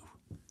call you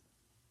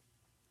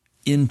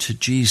into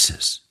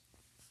Jesus,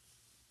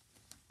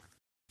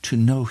 to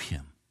know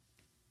him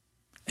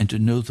and to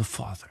know the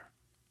Father.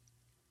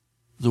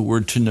 The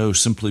word to know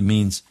simply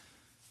means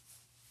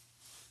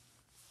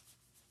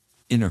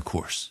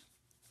intercourse,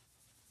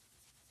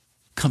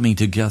 coming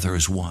together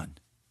as one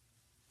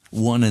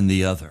and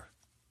the other.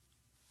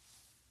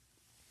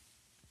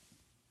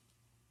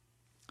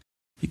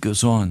 He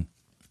goes on,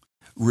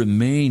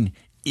 remain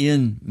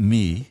in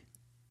me,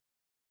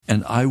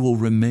 and I will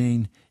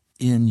remain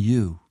in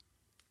you.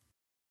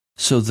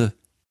 So the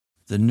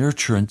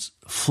nurturance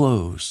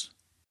flows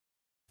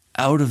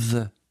out of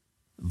the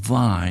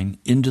vine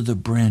into the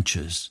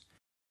branches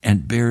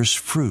and bears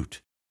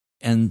fruit.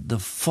 And the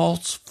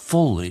false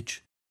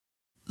foliage,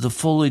 the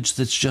foliage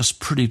that's just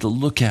pretty to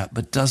look at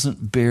but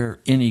doesn't bear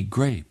any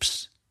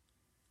grapes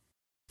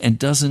and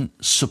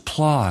doesn't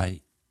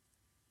supply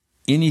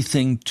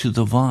anything to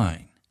the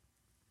vine,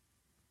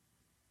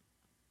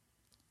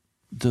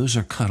 those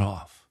are cut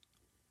off.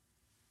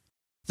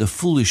 The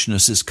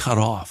foolishness is cut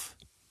off.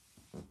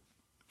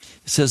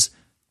 It says,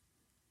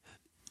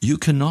 you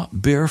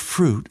cannot bear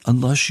fruit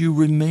unless you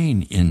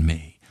remain in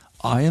me.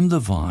 I am the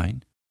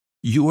vine,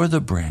 you are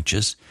the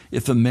branches.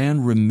 If a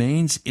man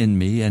remains in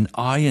me and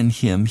I in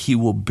him, he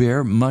will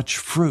bear much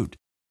fruit.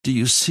 Do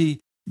you see?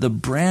 The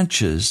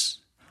branches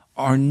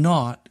are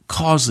not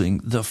causing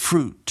the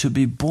fruit to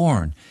be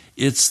born.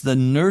 It's the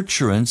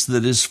nurturance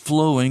that is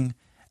flowing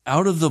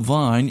out of the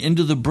vine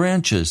into the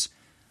branches.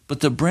 But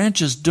the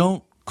branches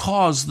don't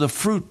cause the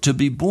fruit to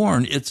be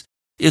born.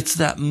 It's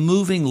that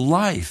moving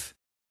life.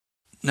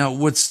 Now,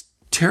 what's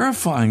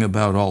terrifying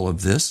about all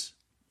of this,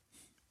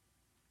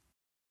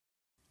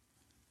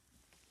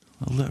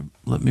 well,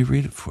 let me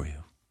read it for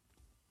you.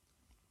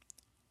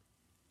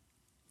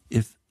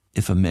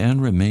 If a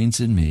man remains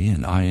in me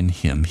and I in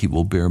him, he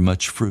will bear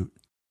much fruit.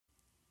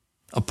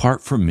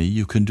 Apart from me,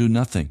 you can do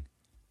nothing.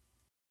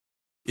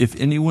 If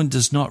anyone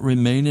does not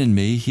remain in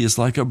me, he is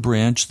like a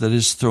branch that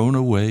is thrown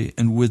away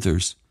and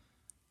withers.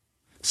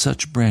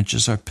 Such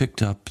branches are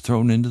picked up,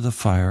 thrown into the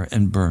fire,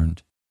 and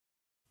burned.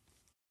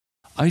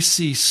 I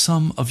see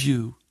some of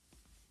you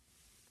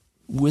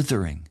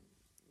withering.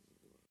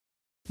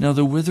 Now,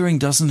 the withering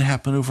doesn't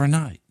happen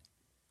overnight.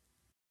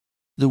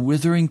 The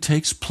withering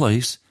takes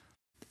place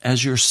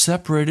as you're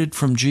separated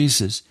from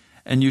Jesus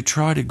and you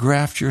try to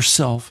graft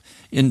yourself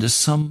into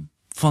some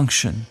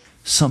function,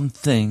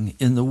 something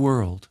in the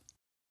world.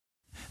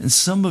 And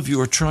some of you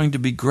are trying to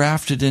be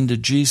grafted into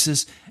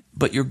Jesus,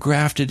 but you're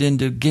grafted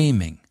into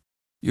gaming.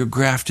 You're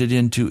grafted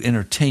into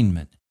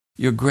entertainment.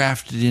 You're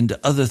grafted into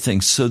other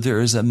things. So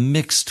there is a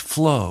mixed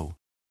flow.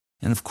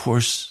 And of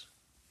course,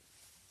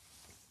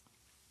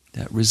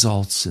 that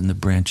results in the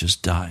branches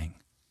dying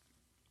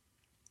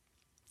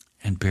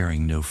and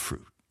bearing no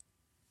fruit.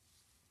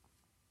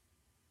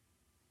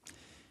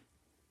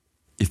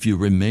 If you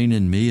remain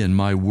in me and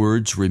my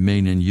words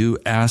remain in you,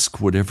 ask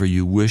whatever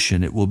you wish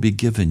and it will be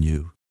given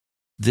you.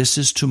 This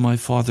is to my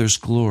Father's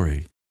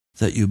glory,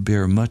 that you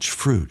bear much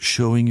fruit,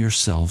 showing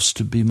yourselves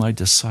to be my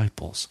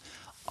disciples.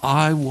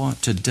 I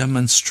want to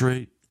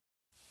demonstrate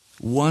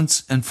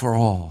once and for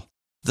all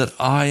that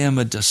I am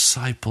a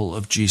disciple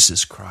of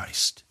Jesus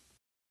Christ.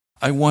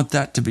 I want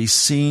that to be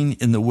seen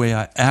in the way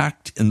I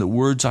act, in the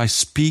words I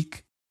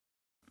speak,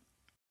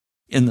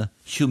 in the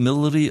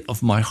humility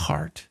of my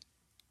heart.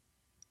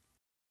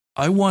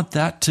 I want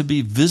that to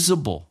be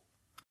visible.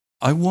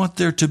 I want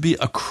there to be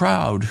a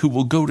crowd who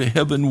will go to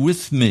heaven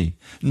with me,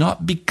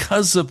 not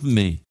because of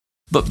me,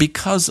 but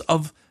because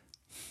of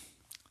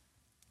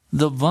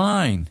the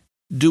vine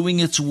doing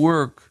its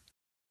work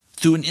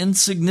through an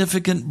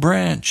insignificant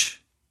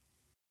branch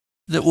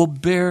that will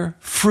bear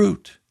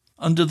fruit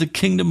unto the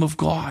kingdom of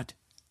God.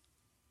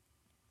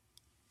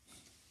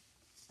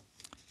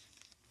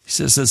 He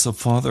says, as the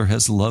Father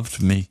has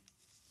loved me,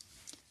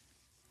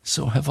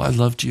 so have I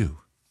loved you.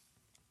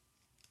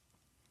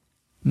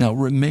 Now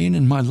remain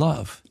in my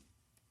love.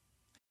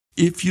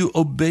 If you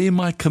obey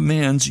my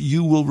commands,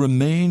 you will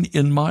remain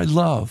in my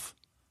love.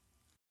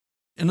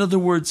 In other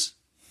words,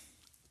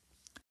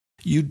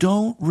 you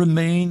don't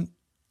remain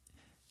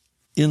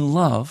in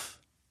love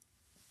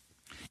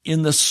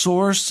in the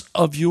source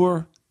of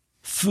your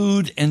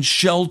food and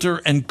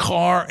shelter and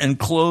car and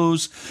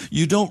clothes.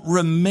 You don't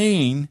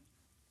remain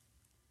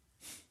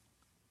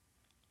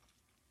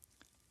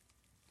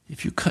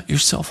if you cut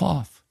yourself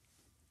off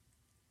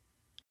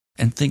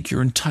and think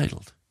you're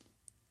entitled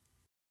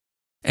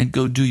and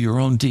go do your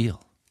own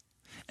deal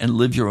and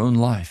live your own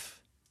life.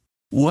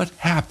 What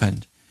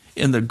happened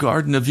in the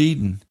Garden of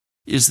Eden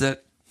is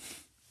that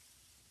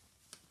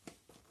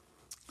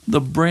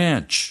the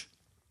branch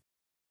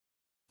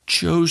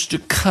chose to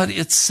cut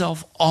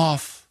itself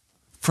off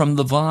from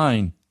the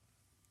vine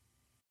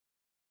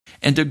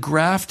and to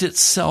graft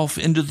itself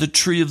into the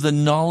tree of the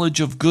knowledge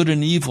of good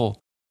and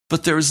evil.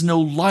 But there is no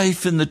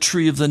life in the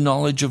tree of the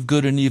knowledge of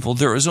good and evil.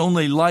 There is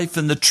only life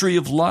in the tree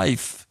of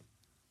life.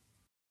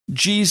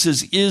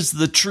 Jesus is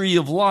the tree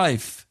of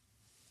life.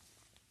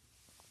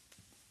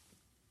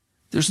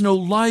 There's no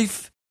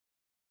life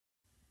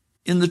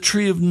in the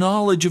tree of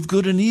knowledge of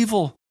good and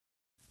evil.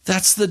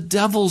 That's the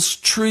devil's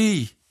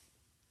tree.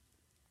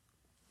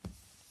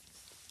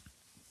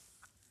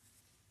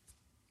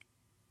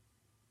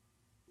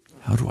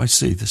 How do I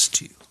say this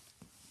to you?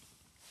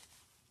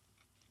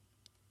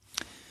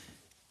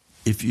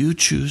 If you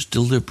choose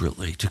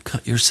deliberately to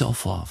cut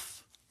yourself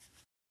off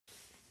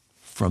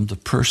from the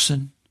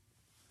person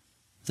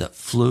that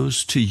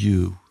flows to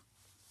you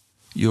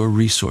your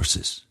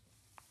resources,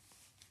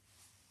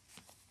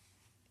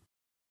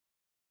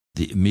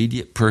 the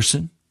immediate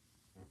person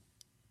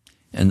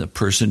and the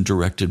person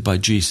directed by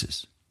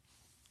Jesus,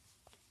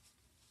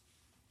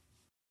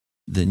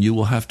 then you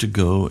will have to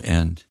go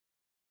and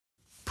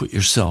put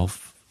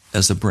yourself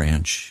as a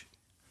branch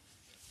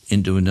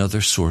into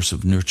another source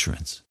of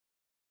nurturance.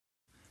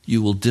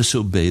 You will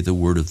disobey the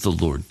word of the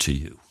Lord to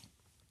you.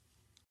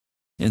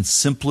 In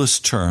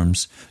simplest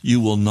terms, you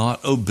will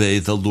not obey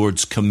the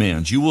Lord's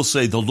commands. You will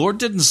say, the Lord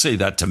didn't say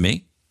that to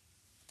me.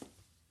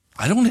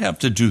 I don't have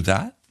to do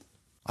that.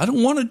 I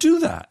don't want to do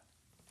that.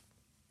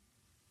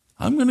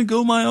 I'm going to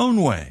go my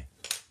own way.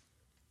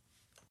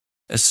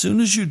 As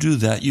soon as you do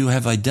that, you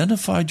have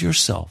identified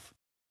yourself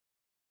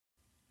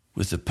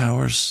with the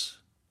powers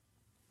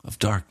of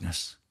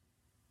darkness,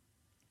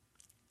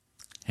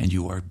 and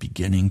you are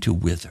beginning to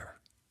wither.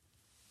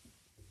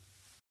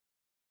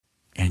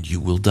 And you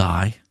will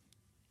die,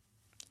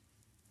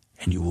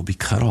 and you will be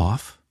cut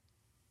off.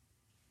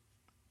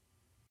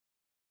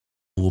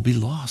 It will be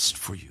lost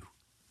for you.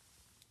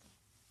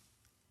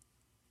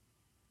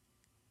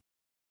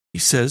 He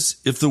says,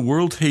 if the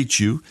world hates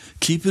you,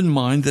 keep in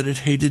mind that it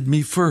hated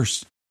me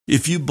first.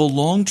 If you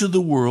belong to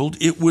the world,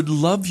 it would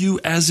love you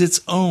as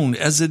its own.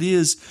 As it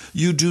is,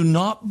 you do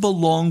not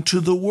belong to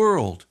the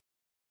world.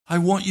 I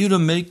want you to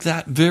make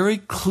that very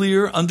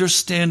clear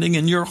understanding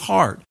in your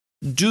heart.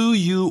 Do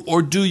you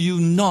or do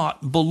you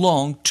not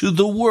belong to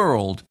the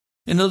world?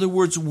 In other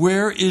words,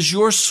 where is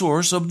your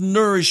source of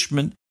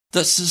nourishment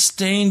that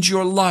sustains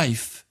your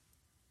life?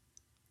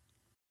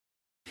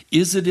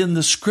 Is it in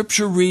the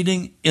scripture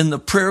reading, in the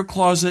prayer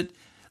closet,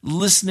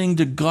 listening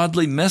to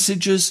godly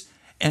messages,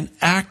 and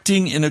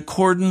acting in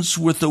accordance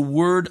with the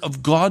word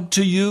of God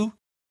to you?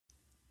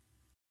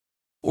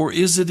 Or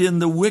is it in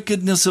the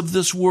wickedness of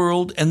this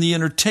world and the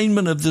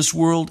entertainment of this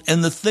world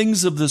and the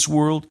things of this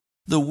world,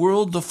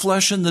 the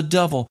flesh, and the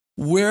devil?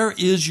 Where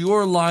is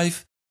your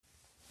life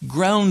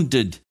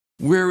grounded?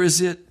 Where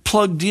is it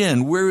plugged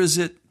in? Where is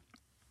it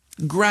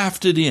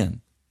grafted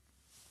in?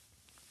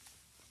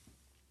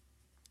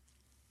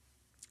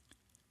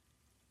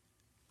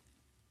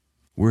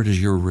 Where do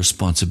your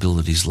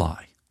responsibilities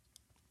lie?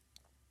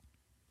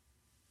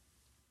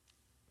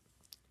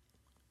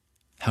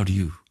 How do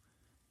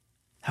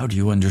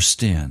you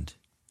understand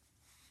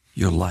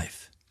your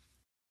life?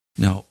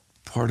 Now,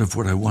 part of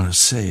what I want to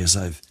say is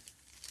I've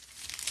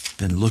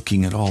been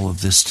looking at all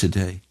of this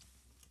today.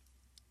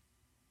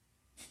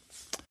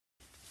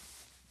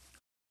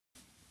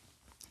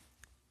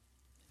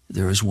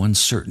 There is one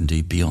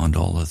certainty beyond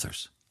all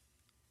others.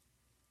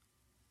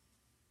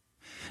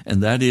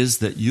 And that is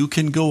that you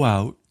can go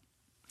out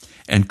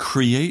and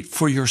create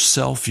for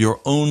yourself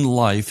your own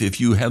life if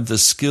you have the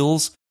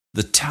skills,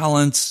 the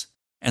talents,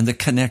 and the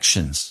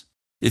connections.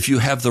 If you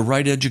have the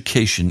right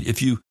education,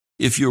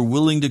 if you're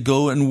willing to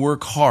go and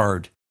work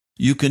hard,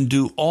 you can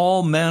do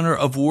all manner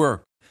of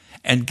work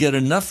and get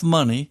enough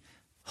money,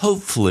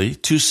 hopefully,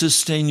 to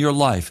sustain your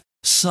life.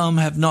 Some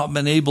have not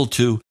been able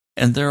to,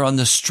 and they're on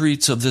the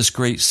streets of this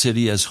great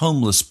city as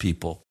homeless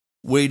people,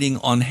 waiting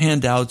on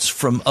handouts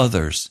from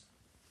others.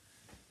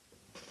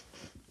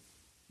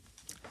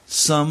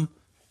 Some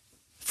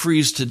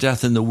freeze to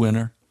death in the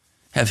winter,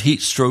 have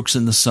heat strokes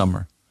in the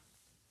summer.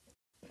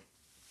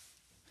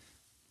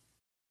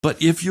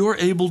 But if you're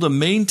able to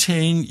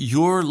maintain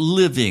your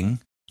living,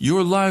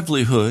 your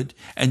livelihood,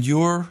 and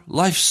your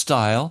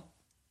lifestyle,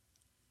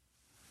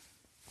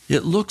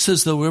 it looks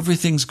as though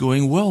everything's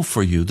going well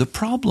for you. The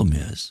problem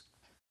is,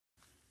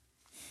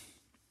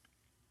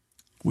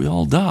 we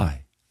all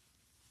die.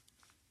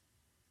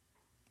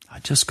 I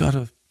just got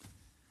an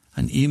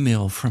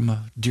email from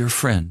a dear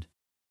friend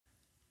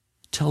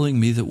telling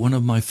me that one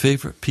of my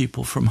favorite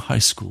people from high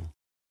school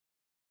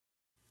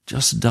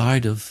just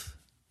died of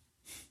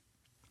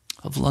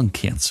lung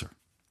cancer.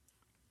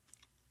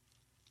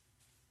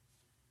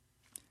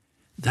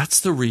 That's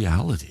the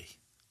reality.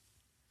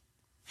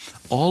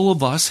 All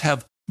of us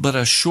have but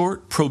a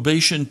short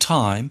probation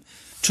time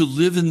to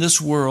live in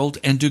this world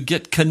and to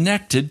get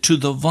connected to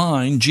the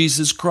vine,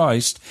 Jesus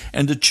Christ,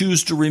 and to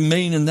choose to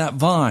remain in that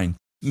vine.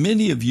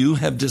 Many of you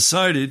have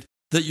decided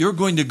that you're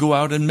going to go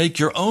out and make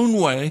your own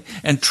way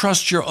and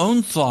trust your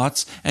own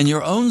thoughts and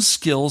your own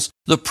skills.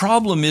 The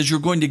problem is you're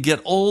going to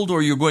get old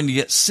or you're going to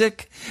get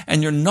sick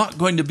and you're not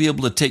going to be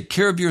able to take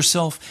care of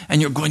yourself and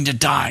you're going to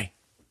die.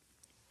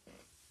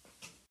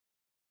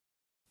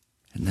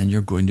 And then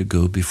you're going to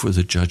go before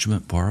the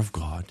judgment bar of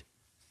God.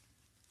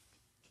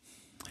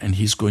 And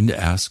he's going to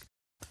ask,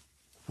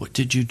 what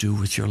did you do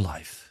with your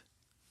life?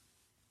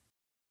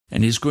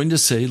 And he's going to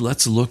say,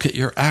 let's look at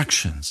your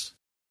actions.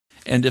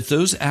 And if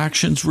those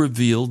actions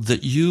revealed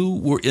that you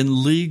were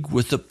in league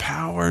with the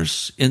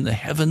powers in the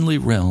heavenly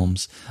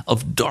realms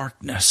of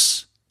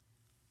darkness,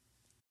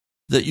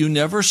 that you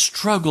never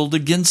struggled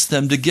against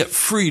them to get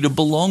free, to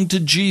belong to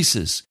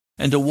Jesus,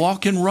 and to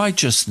walk in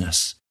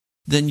righteousness,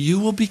 then you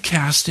will be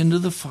cast into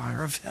the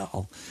fire of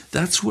hell.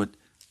 That's what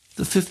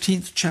the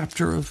 15th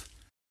chapter of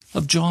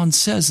John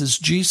says. As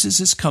Jesus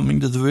is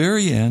coming to the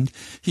very end,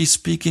 he's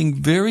speaking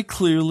very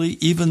clearly,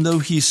 even though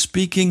he's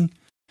speaking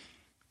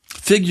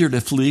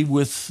figuratively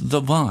with the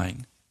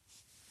vine.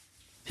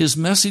 His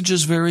message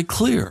is very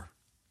clear.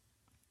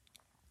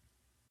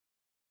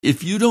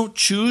 If you don't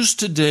choose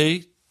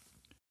today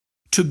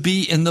to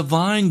be in the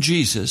vine,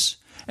 Jesus,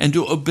 and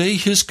to obey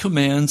his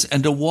commands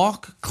and to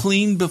walk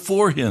clean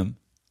before him,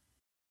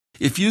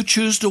 if you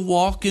choose to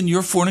walk in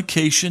your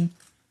fornication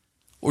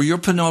or your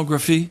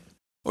pornography,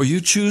 or you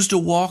choose to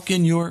walk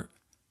in your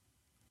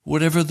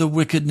whatever the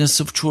wickedness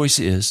of choice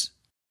is,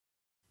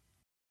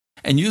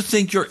 and you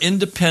think you're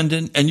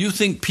independent, and you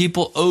think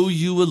people owe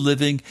you a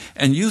living,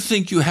 and you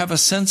think you have a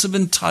sense of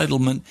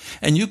entitlement,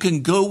 and you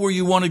can go where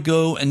you want to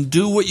go and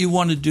do what you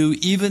want to do,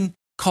 even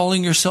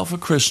calling yourself a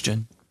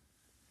Christian,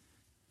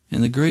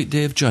 in the great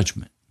day of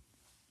judgment,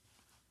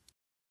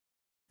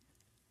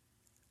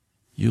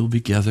 you'll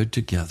be gathered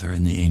together,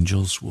 and the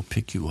angels will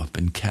pick you up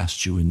and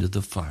cast you into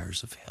the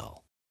fires of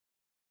hell.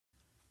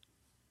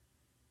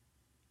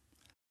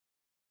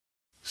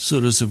 So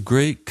it is of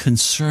great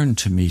concern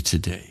to me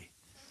today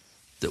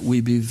that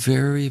we be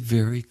very,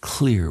 very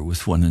clear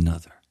with one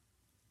another.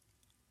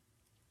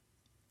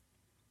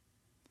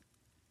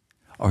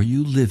 Are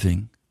you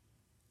living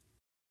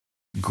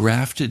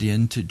grafted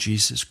into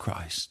Jesus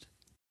Christ,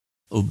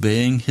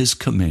 obeying his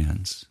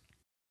commands,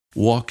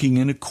 walking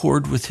in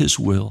accord with his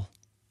will,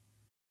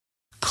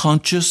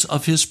 conscious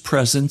of his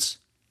presence,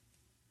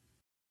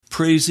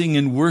 praising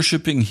and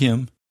worshiping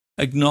him,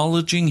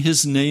 acknowledging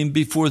his name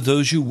before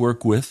those you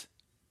work with,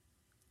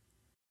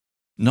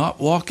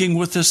 not walking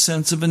with a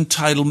sense of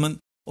entitlement?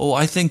 Oh,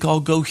 I think I'll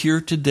go here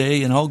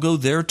today and I'll go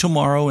there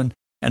tomorrow and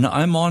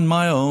I'm on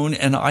my own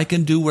and I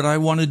can do what I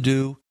want to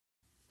do.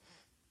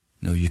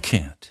 No, you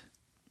can't.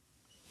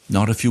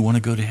 Not if you want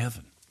to go to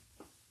heaven.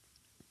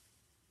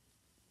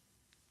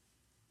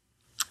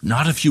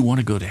 Not if you want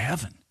to go to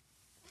heaven.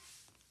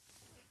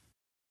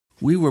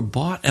 We were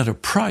bought at a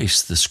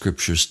price, the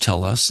scriptures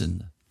tell us in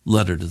the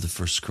letter to the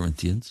 1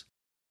 Corinthians.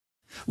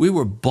 We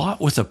were bought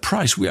with a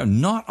price. We are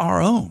not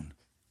our own.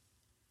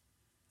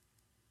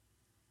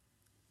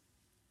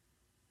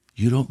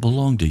 You don't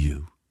belong to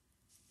you.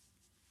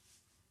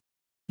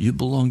 You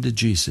belong to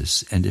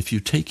Jesus. And if you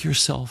take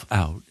yourself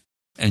out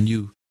and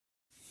you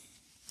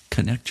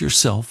connect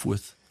yourself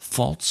with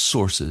false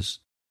sources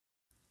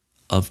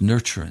of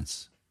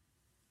nurturance,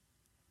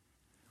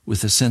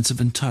 with a sense of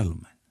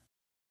entitlement,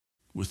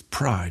 with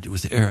pride,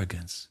 with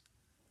arrogance,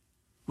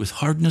 with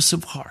hardness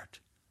of heart,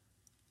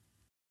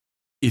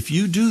 if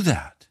you do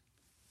that,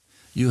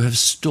 you have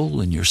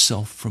stolen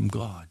yourself from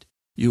God.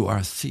 You are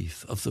a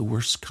thief of the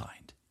worst kind.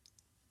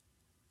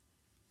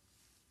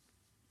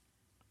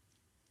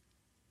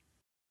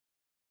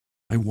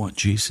 I want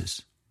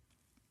Jesus.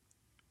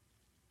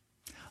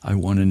 I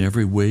want in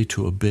every way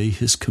to obey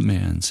his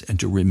commands and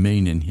to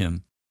remain in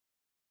him,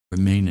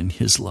 remain in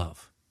his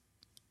love.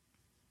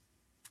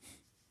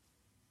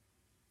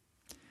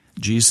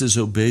 Jesus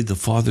obeyed the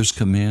Father's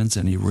commands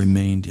and he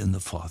remained in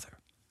the Father.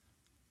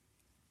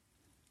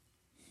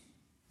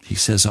 He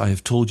says, I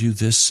have told you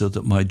this so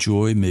that my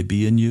joy may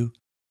be in you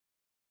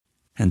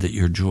and that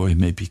your joy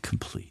may be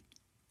complete.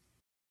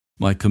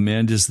 My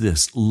command is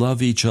this: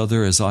 love each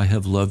other as I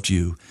have loved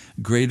you.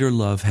 Greater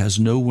love has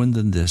no one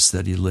than this,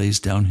 that he lays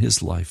down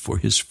his life for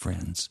his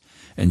friends.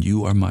 And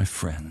you are my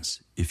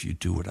friends if you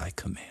do what I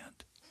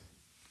command.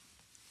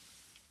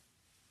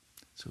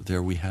 So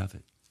there we have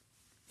it.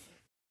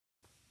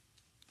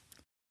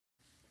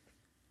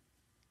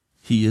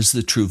 He is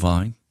the true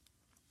vine.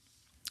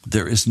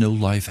 There is no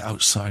life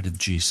outside of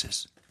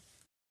Jesus.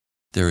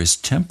 There is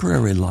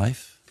temporary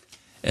life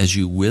as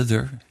you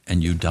wither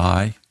and you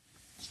die,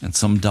 and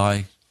some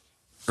die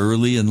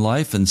early in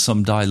life and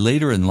some die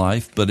later in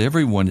life, but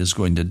everyone is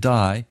going to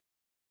die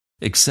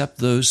except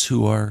those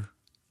who are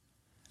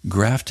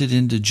grafted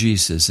into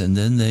Jesus, and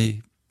then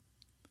they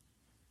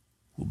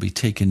will be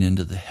taken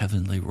into the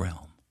heavenly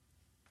realm.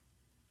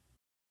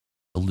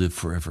 They'll live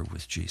forever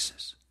with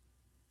Jesus.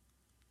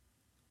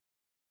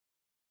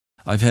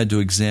 I've had to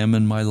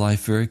examine my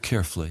life very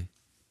carefully,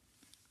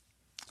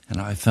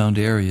 and I found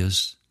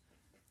areas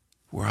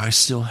where I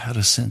still had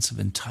a sense of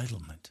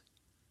entitlement,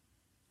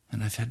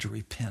 and I've had to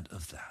repent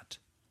of that.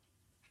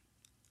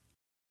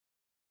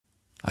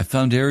 I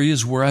found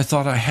areas where I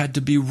thought I had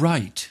to be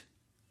right,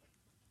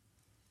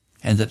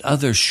 and that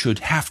others should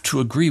have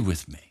to agree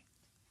with me.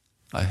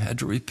 I had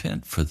to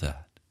repent for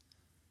that.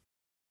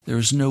 There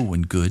is no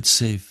one good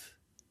save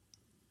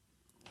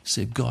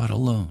God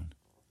alone.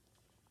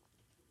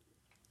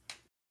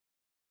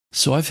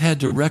 So I've had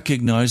to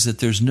recognize that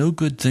there's no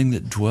good thing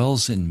that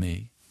dwells in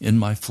me, in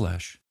my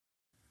flesh,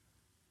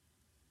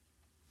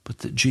 but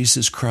that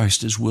Jesus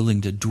Christ is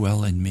willing to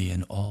dwell in me,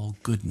 and all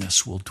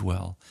goodness will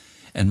dwell,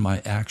 and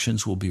my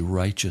actions will be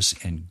righteous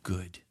and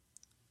good,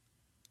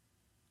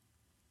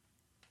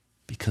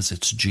 because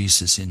it's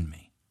Jesus in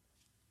me.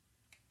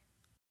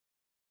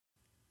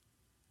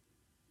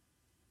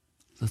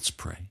 Let's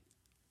pray.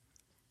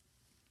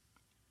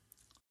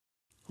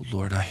 Oh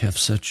Lord, I have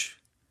such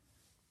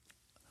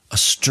a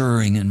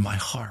stirring in my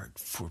heart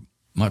for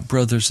my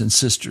brothers and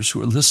sisters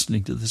who are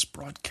listening to this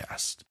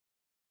broadcast,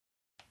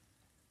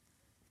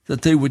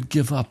 that they would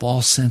give up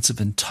all sense of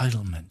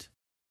entitlement,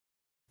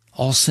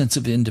 all sense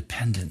of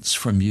independence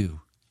from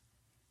you,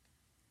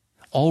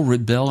 all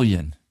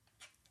rebellion,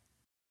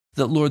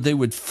 that, Lord, they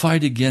would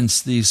fight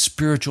against these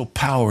spiritual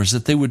powers,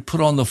 that they would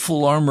put on the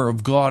full armor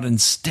of God and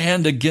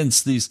stand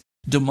against these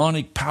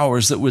demonic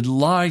powers that would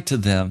lie to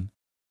them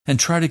and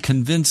try to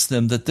convince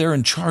them that they're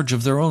in charge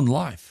of their own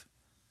life.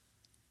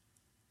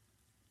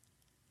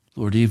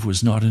 Lord, Eve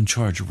was not in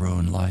charge of her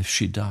own life.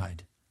 She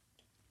died.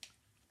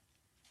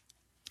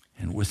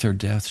 And with her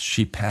death,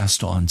 she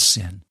passed on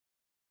sin,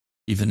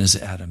 even as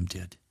Adam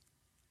did.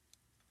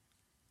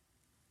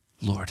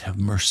 Lord, have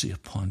mercy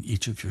upon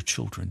each of your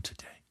children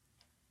today.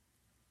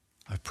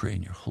 I pray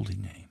in your holy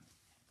name.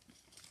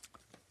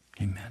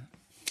 Amen.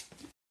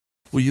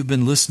 Well, you've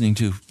been listening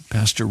to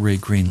Pastor Ray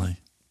Greenley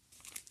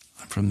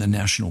from the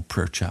National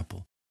Prayer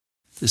Chapel.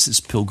 This is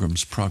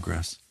Pilgrim's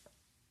Progress.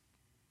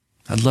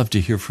 I'd love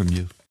to hear from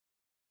you.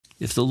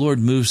 If the Lord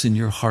moves in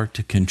your heart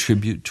to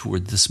contribute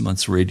toward this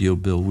month's radio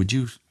bill, would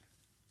you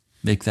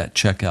make that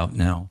check out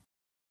now?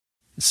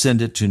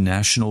 Send it to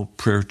National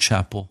Prayer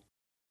Chapel,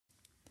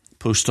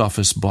 Post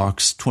Office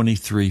Box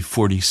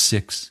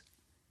 2346,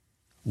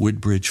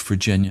 Woodbridge,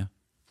 Virginia,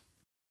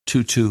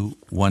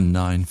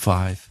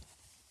 22195.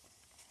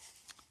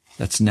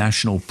 That's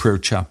National Prayer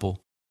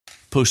Chapel,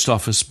 Post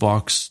Office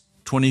Box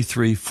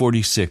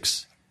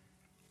 2346,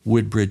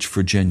 Woodbridge,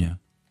 Virginia,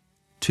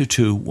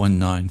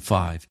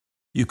 22195.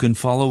 You can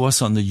follow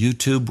us on the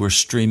YouTube. We're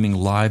streaming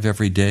live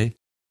every day.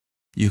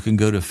 You can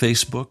go to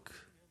Facebook.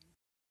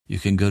 You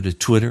can go to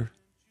Twitter,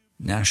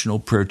 National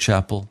Prayer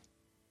Chapel,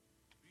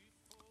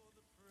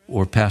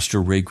 or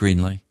Pastor Ray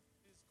Greenley.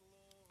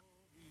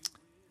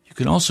 You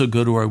can also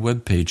go to our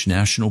webpage,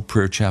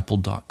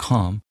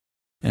 nationalprayerchapel.com,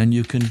 and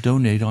you can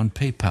donate on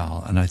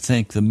PayPal, and I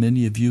thank the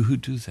many of you who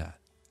do that.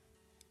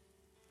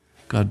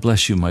 God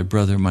bless you, my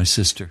brother, my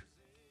sister.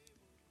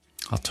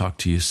 I'll talk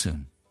to you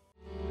soon.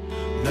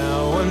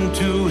 Now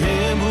unto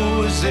him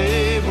who is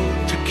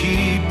able to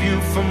keep you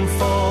from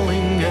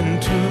falling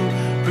and to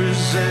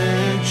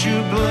present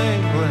you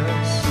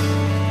blameless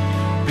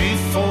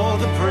before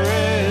the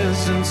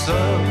presence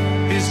of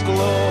his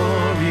glory.